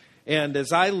 And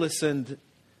as I listened,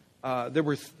 there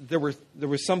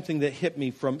was something that hit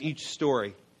me from each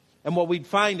story. And what we'd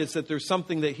find is that there's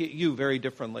something that hit you very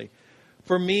differently.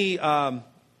 For me,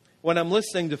 when I'm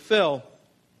listening to Phil,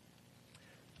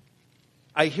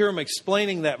 I hear him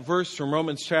explaining that verse from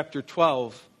Romans chapter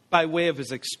 12 by way of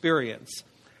his experience.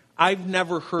 I've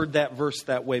never heard that verse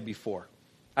that way before.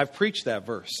 I've preached that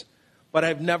verse, but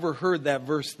I've never heard that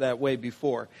verse that way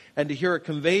before. And to hear it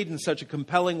conveyed in such a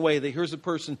compelling way that here's a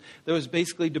person that was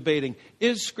basically debating,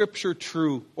 is Scripture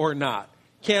true or not?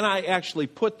 Can I actually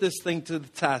put this thing to the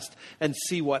test and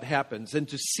see what happens? And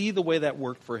to see the way that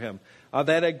worked for him,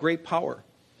 that had great power.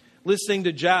 Listening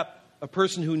to Jep, a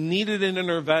person who needed an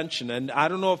intervention. And I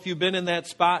don't know if you've been in that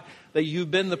spot, that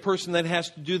you've been the person that has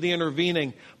to do the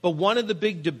intervening. But one of the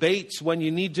big debates when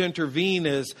you need to intervene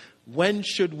is, when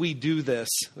should we do this?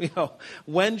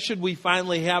 When should we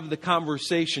finally have the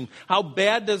conversation? How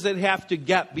bad does it have to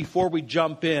get before we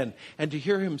jump in? And to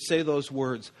hear him say those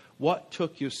words, what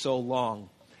took you so long?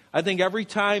 I think every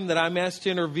time that I'm asked to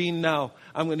intervene now,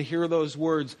 I'm going to hear those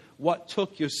words, what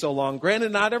took you so long?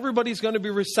 Granted, not everybody's going to be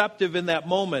receptive in that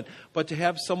moment, but to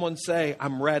have someone say,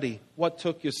 I'm ready, what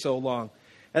took you so long?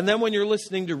 And then when you're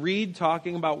listening to Reed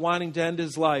talking about wanting to end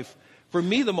his life, for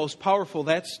me, the most powerful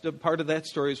part of that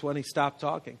story is when he stopped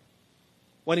talking.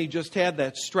 When he just had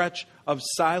that stretch of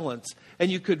silence. And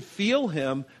you could feel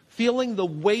him feeling the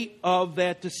weight of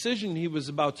that decision he was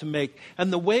about to make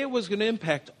and the way it was going to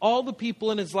impact all the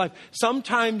people in his life.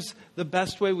 Sometimes the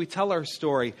best way we tell our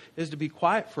story is to be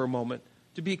quiet for a moment,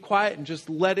 to be quiet and just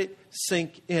let it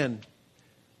sink in.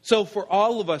 So for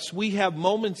all of us, we have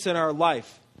moments in our lives,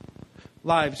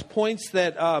 points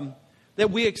that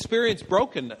we experience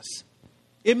brokenness.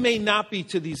 It may not be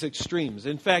to these extremes.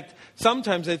 In fact,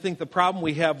 sometimes I think the problem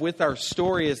we have with our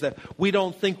story is that we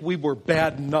don't think we were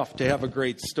bad enough to have a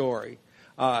great story.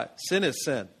 Sin is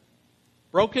sin.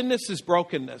 Brokenness is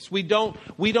brokenness. We don't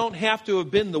have to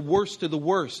have been the worst of the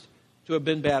worst to have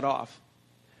been bad off.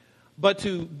 But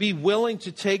to be willing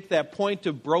to take that point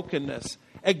of brokenness,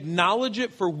 acknowledge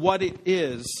it for what it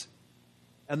is,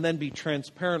 and then be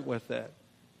transparent with it.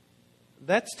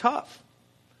 That's tough,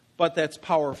 but that's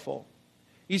powerful.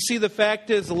 You see, the fact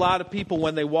is, a lot of people,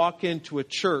 when they walk into a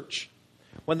church,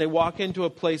 when they walk into a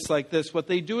place like this, what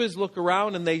they do is look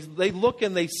around and they look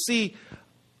and they see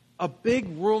a big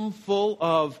room full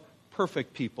of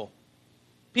perfect people.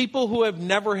 People who have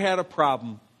never had a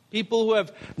problem. People who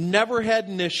have never had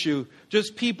an issue.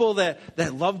 Just people that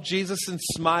love Jesus and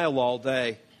smile all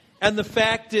day. And the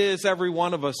fact is, every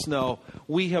one of us know,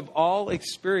 we have all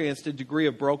experienced a degree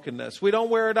of brokenness. We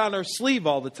don't wear it on our sleeve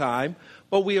all the time,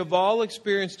 but we have all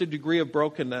experienced a degree of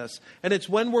brokenness. And it's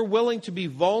when we're willing to be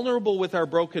vulnerable with our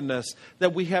brokenness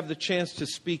that we have the chance to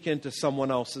speak into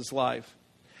someone else's life.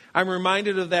 I'm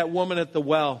reminded of that woman at the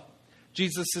well.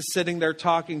 Jesus is sitting there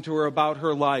talking to her about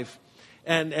her life.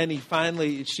 And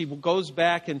she goes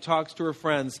back and talks to her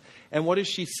friends. And what does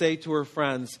she say to her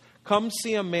friends? Come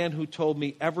see a man who told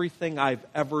me everything I've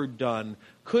ever done.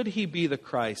 Could he be the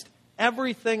Christ?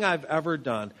 Everything I've ever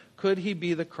done. Could he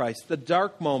be the Christ? The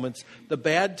dark moments, the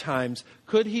bad times,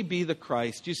 could he be the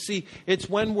Christ? You see, it's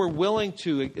when we're willing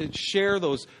to share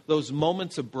those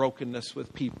moments of brokenness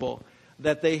with people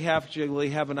that they actually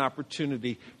have an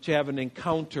opportunity to have an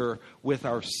encounter with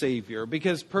our Savior.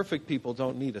 Because perfect people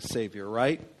don't need a Savior,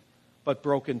 right? But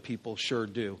broken people sure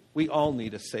do. We all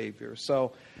need a Savior.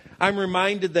 So I'm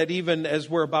reminded that even as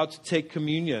we're about to take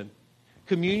communion,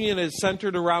 communion is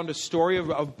centered around a story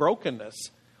of brokenness.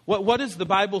 What does the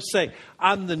Bible say?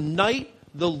 On the night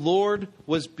the Lord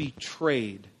was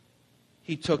betrayed,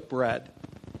 he took bread.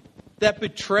 That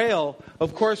betrayal,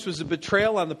 of course, was a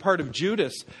betrayal on the part of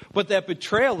Judas, but that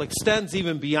betrayal extends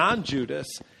even beyond Judas.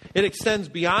 It extends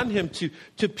beyond him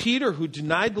to Peter, who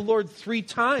denied the Lord 3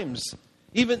 times.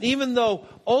 Even though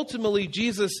ultimately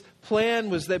Jesus' plan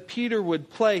was that Peter would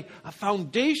play a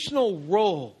foundational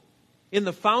role in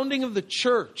the founding of the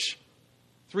church,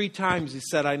 3 times he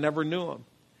said, I never knew him.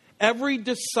 Every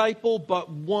disciple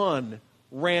but one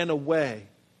ran away.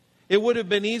 It would have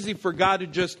been easy for God to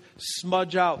just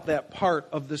smudge out that part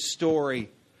of the story.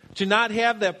 To not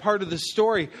have that part of the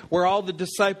story where all the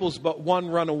disciples but one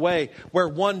run away, where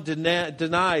one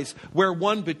denies, where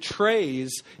one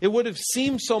betrays. It would have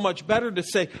seemed so much better to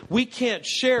say, we can't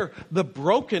share the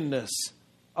brokenness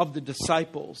of the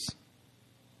disciples.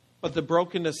 But the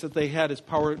brokenness that they had is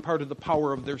part of the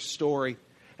power of their story,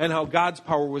 and how God's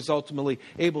power was ultimately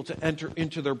able to enter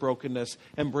into their brokenness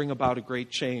and bring about a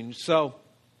great change. So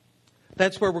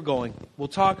that's where we're going. We'll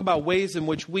talk about ways in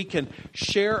which we can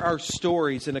share our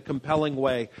stories in a compelling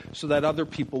way so that other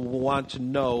people will want to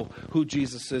know who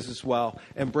Jesus is as well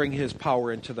and bring his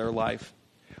power into their life.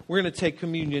 We're going to take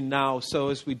communion now, so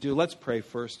as we do, let's pray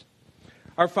first.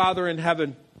 Our Father in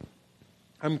heaven,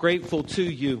 I'm grateful to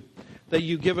you that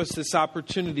you give us this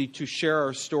opportunity to share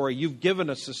our story. You've given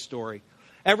us a story.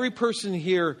 Every person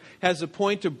here has a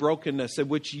point of brokenness at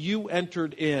which you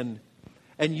entered in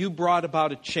and you brought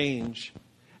about a change.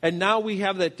 And now we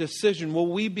have that decision.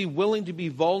 Will we be willing to be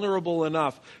vulnerable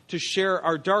enough to share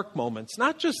our dark moments?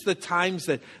 Not just the times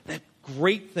that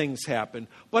great things happen,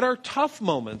 but our tough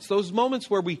moments. Those moments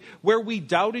where we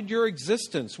doubted your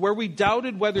existence, where we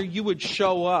doubted whether you would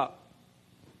show up.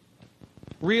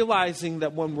 Realizing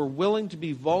that when we're willing to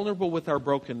be vulnerable with our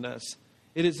brokenness,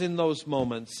 it is in those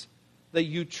moments that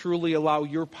you truly allow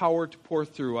your power to pour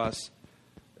through us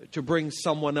to bring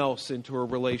someone else into a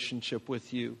relationship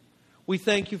with you. We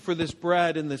thank you for this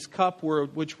bread and this cup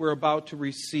which we're about to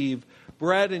receive.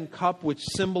 Bread and cup which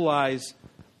symbolize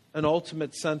an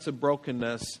ultimate sense of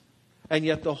brokenness and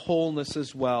yet the wholeness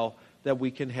as well that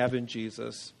we can have in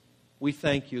Jesus. We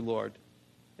thank you, Lord.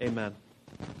 Amen.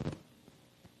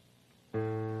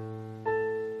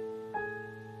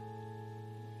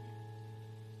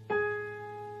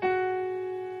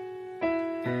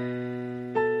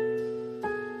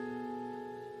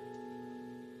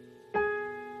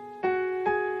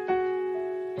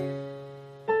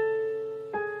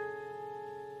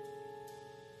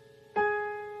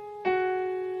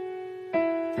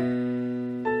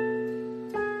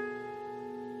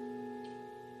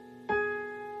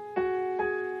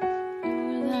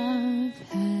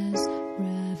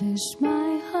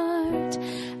 My heart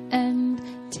and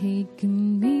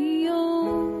taken me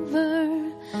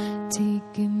over,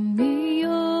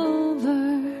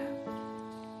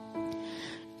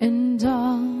 and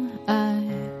all I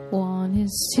want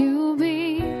is to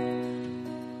be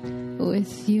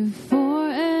with you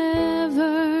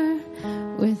forever,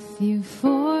 with you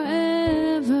forever.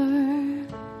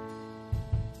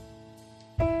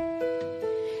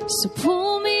 So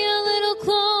pull me a little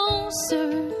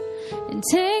closer and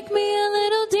take me a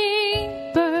little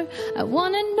deeper. I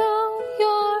want to know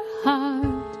your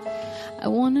heart. I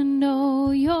want to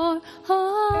know your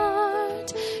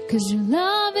heart. 'Cause your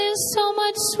love is so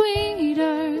much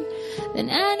sweeter than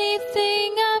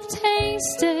anything I've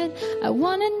tasted. I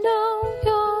want to know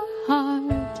your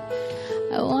heart.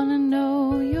 I want to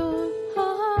know your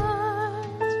heart.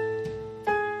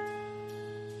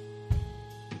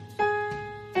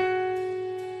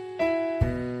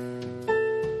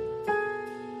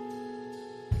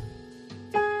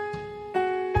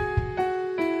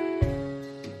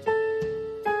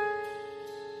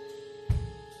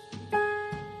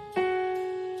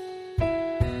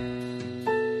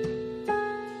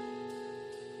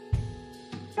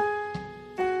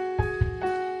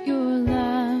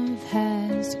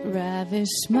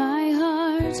 Ravish my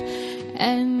heart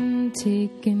and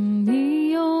taken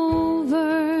me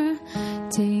over,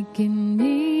 taken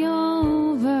me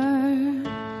over,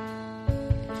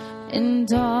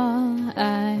 and all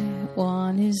I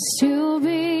want is to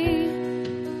be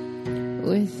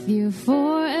with you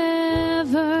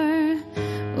forever,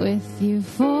 with you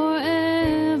forever.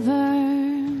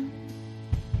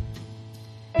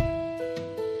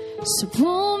 So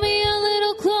pull me a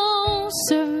little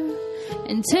closer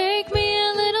and take me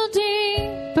a little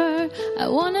deeper. I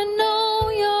want to know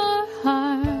your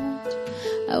heart.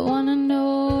 I want to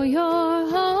know your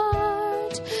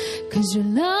heart. 'Cause your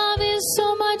love is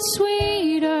so much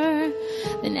sweeter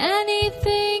than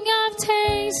anything I've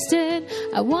tasted.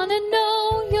 I want to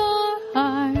know your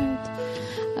heart.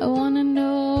 I want to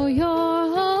know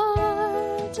your heart.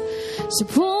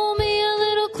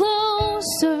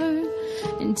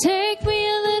 take me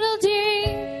a little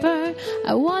deeper.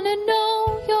 I want to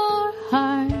know your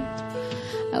heart.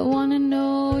 I want to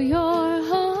know your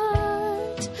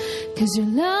heart. 'Cause your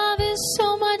love is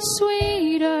so much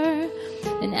sweeter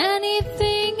than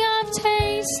anything I've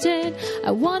tasted.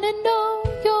 I want to know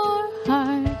your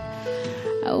heart.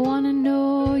 I want to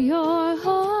know your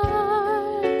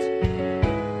heart.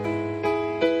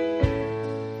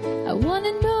 I want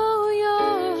to know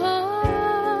your heart.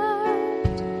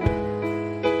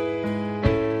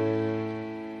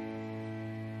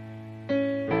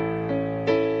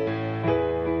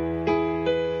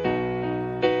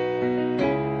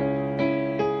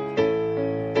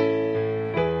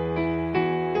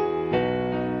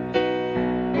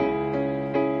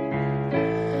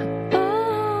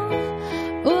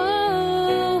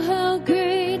 Oh, how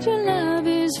great your love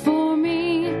is for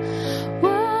me.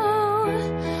 Whoa,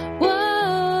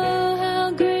 whoa,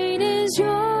 how great is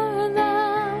your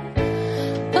love.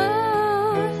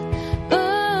 Oh,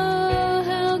 oh,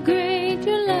 how great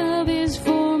your love is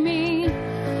for me.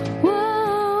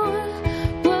 Whoa,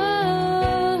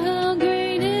 whoa, how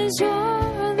great is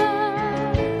your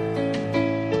love.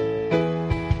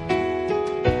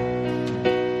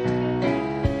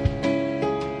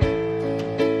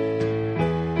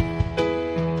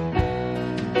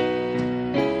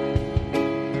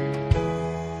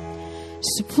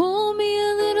 So pull me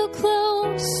a little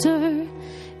closer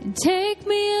and take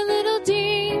me a little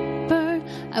deeper.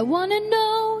 I want to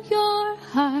know your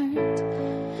heart.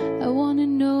 I want to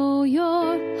know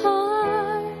your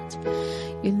heart.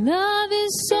 Your love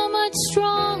is so much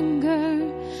stronger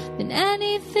than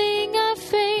anything I've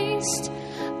faced.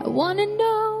 I want to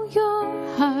know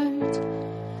your heart.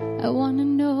 I want to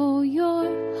know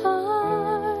your heart.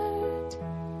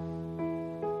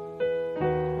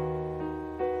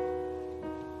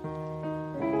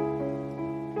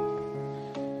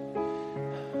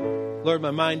 Lord,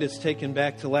 my mind is taken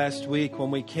back to last week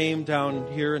when we came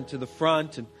down here into the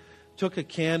front and took a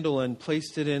candle and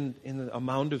placed it in a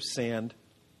mound of sand.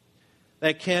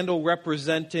 That candle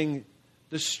representing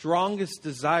the strongest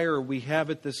desire we have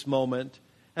at this moment,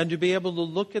 and to be able to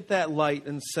look at that light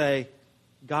and say,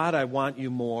 God, I want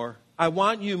you more. I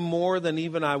want you more than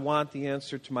even I want the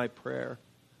answer to my prayer.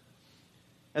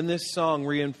 And this song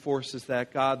reinforces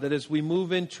that, God, that as we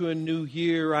move into a new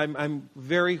year, I'm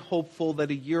very hopeful that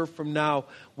a year from now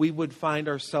we would find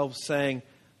ourselves saying,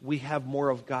 we have more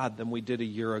of God than we did a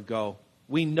year ago.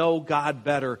 We know God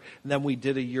better than we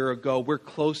did a year ago. We're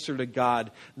closer to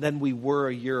God than we were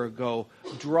a year ago.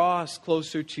 Draw us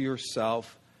closer to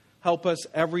yourself. Help us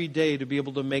every day to be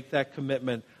able to make that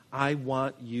commitment. I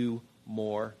want you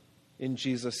more. In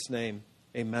Jesus' name,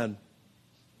 amen.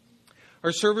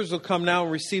 Our servers will come now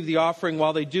and receive the offering.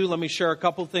 While they do, let me share a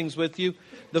couple things with you.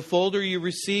 The folder you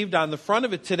received, on the front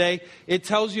of it today, it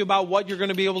tells you about what you're going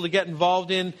to be able to get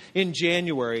involved in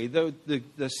January.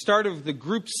 The start of the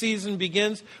group season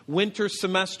begins, winter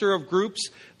semester of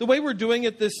groups. The way we're doing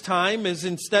it this time is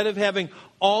instead of having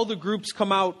all the groups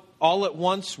come out all at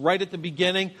once, right at the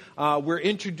beginning, we're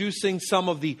introducing some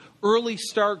of the early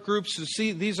start groups. So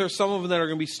see, these are some of them that are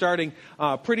going to be starting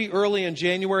pretty early in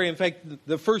January. In fact,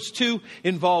 the first two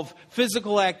involve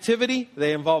physical activity.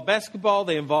 They involve basketball.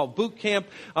 They involve boot camp.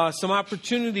 Some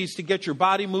opportunities to get your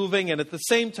body moving and at the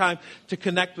same time to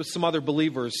connect with some other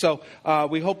believers. So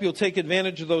we hope you'll take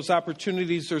advantage of those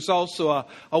opportunities. There's also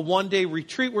a one-day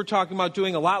retreat we're talking about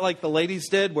doing, a lot like the ladies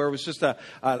did, where it was just an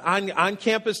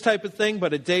on-campus type of thing,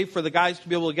 but a day for the guys to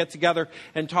be able to get together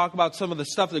and talk about some of the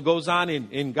stuff that goes on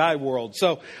in guy world.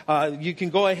 So you can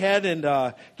go ahead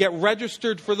and get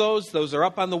registered for those. Those are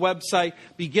up on the website.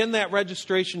 Begin that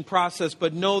registration process,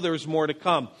 but know there's more to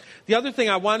come. The other thing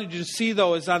I wanted you to see,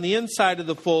 though, is on the inside of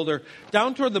the folder,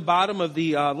 down toward the bottom of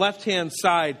the left-hand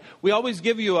side, we always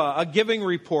give you a giving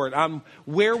report on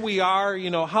where we are,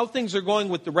 how things are going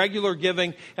with the regular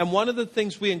giving. And one of the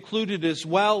things we included as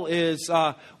well is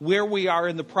where we are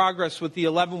in the progress with the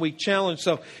 11-week challenge.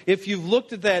 So if you've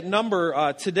looked at that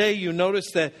number today, you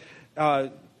notice that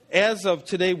as of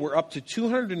today, we're up to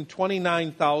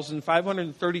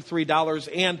 $229,533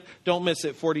 and, don't miss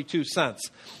it, 42 cents.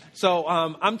 So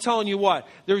I'm telling you what,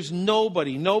 there's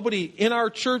nobody in our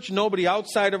church, nobody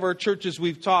outside of our church as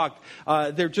we've talked.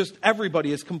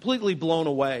 Everybody is completely blown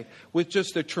away with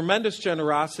just the tremendous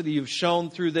generosity you've shown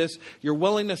through this, your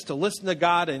willingness to listen to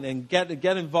God and get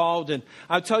involved. And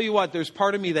I'll tell you what, there's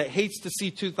part of me that hates to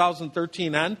see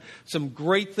 2013 end. Some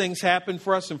great things happen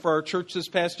for us and for our church this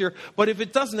past year. But if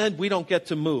it doesn't end, we don't get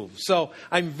to move. So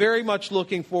I'm very much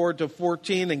looking forward to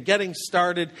 14 and getting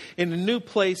started in a new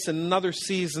place and another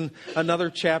season,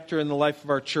 another chapter in the life of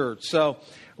our church. So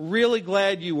really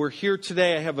glad you were here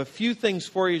today. I have a few things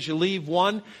for you as you leave.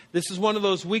 One, this is one of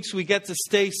those weeks we get to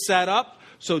stay set up.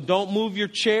 So don't move your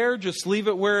chair. Just leave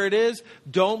it where it is.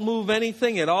 Don't move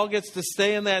anything. It all gets to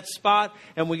stay in that spot.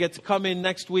 And we get to come in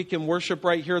next week and worship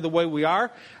right here the way we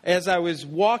are. As I was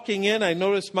walking in, I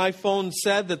noticed my phone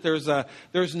said that there's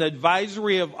an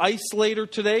advisory of ice later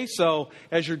today. So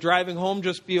as you're driving home,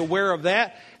 just be aware of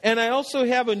that. And I also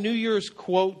have a New Year's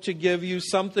quote to give you,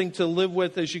 something to live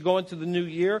with as you go into the new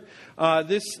year.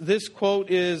 This quote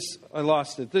is, I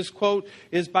lost it. This quote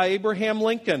is by Abraham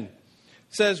Lincoln.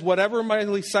 It says, whatever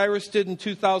Miley Cyrus did in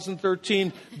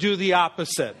 2013, do the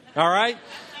opposite. All right?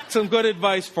 Some good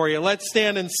advice for you. Let's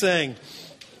stand and sing.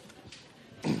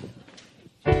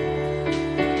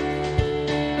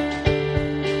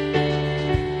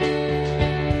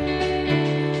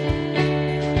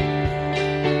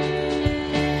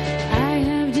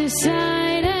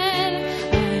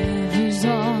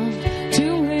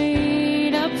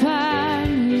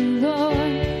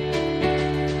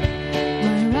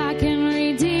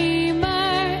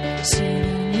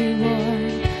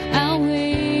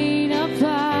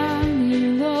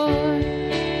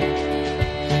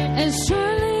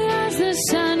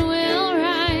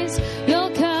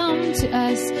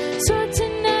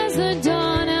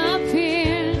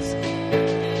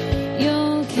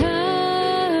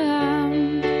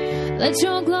 Let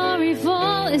your glory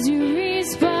fall as you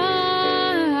respond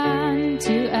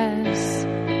to us.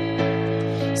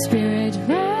 Spirit,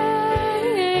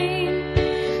 rain,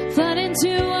 flood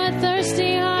into our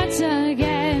thirsty hearts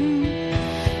again.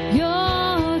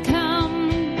 You'll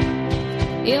come,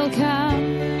 you'll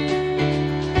come.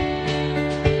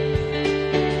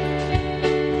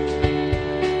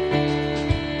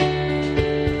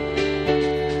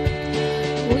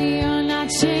 We are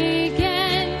not shaken.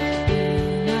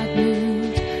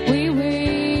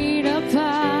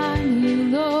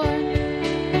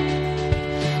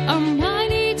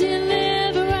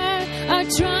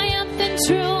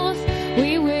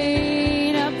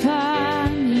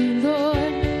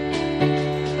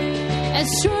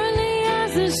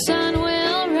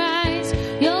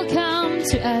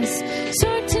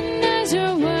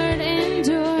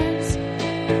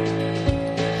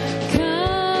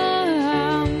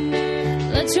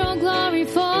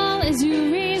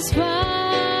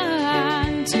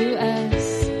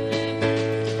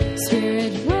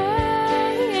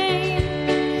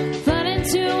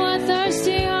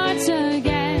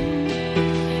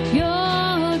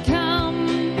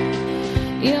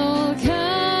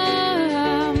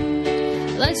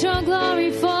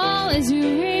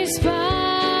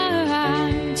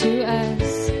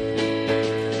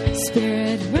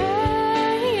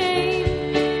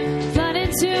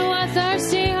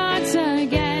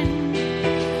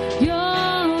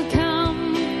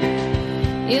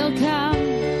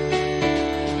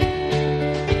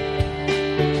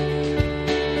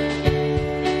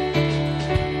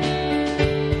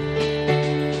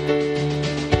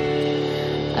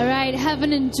 Have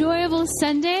an enjoyable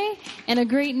Sunday and a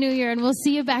great New Year, and we'll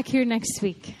see you back here next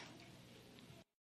week.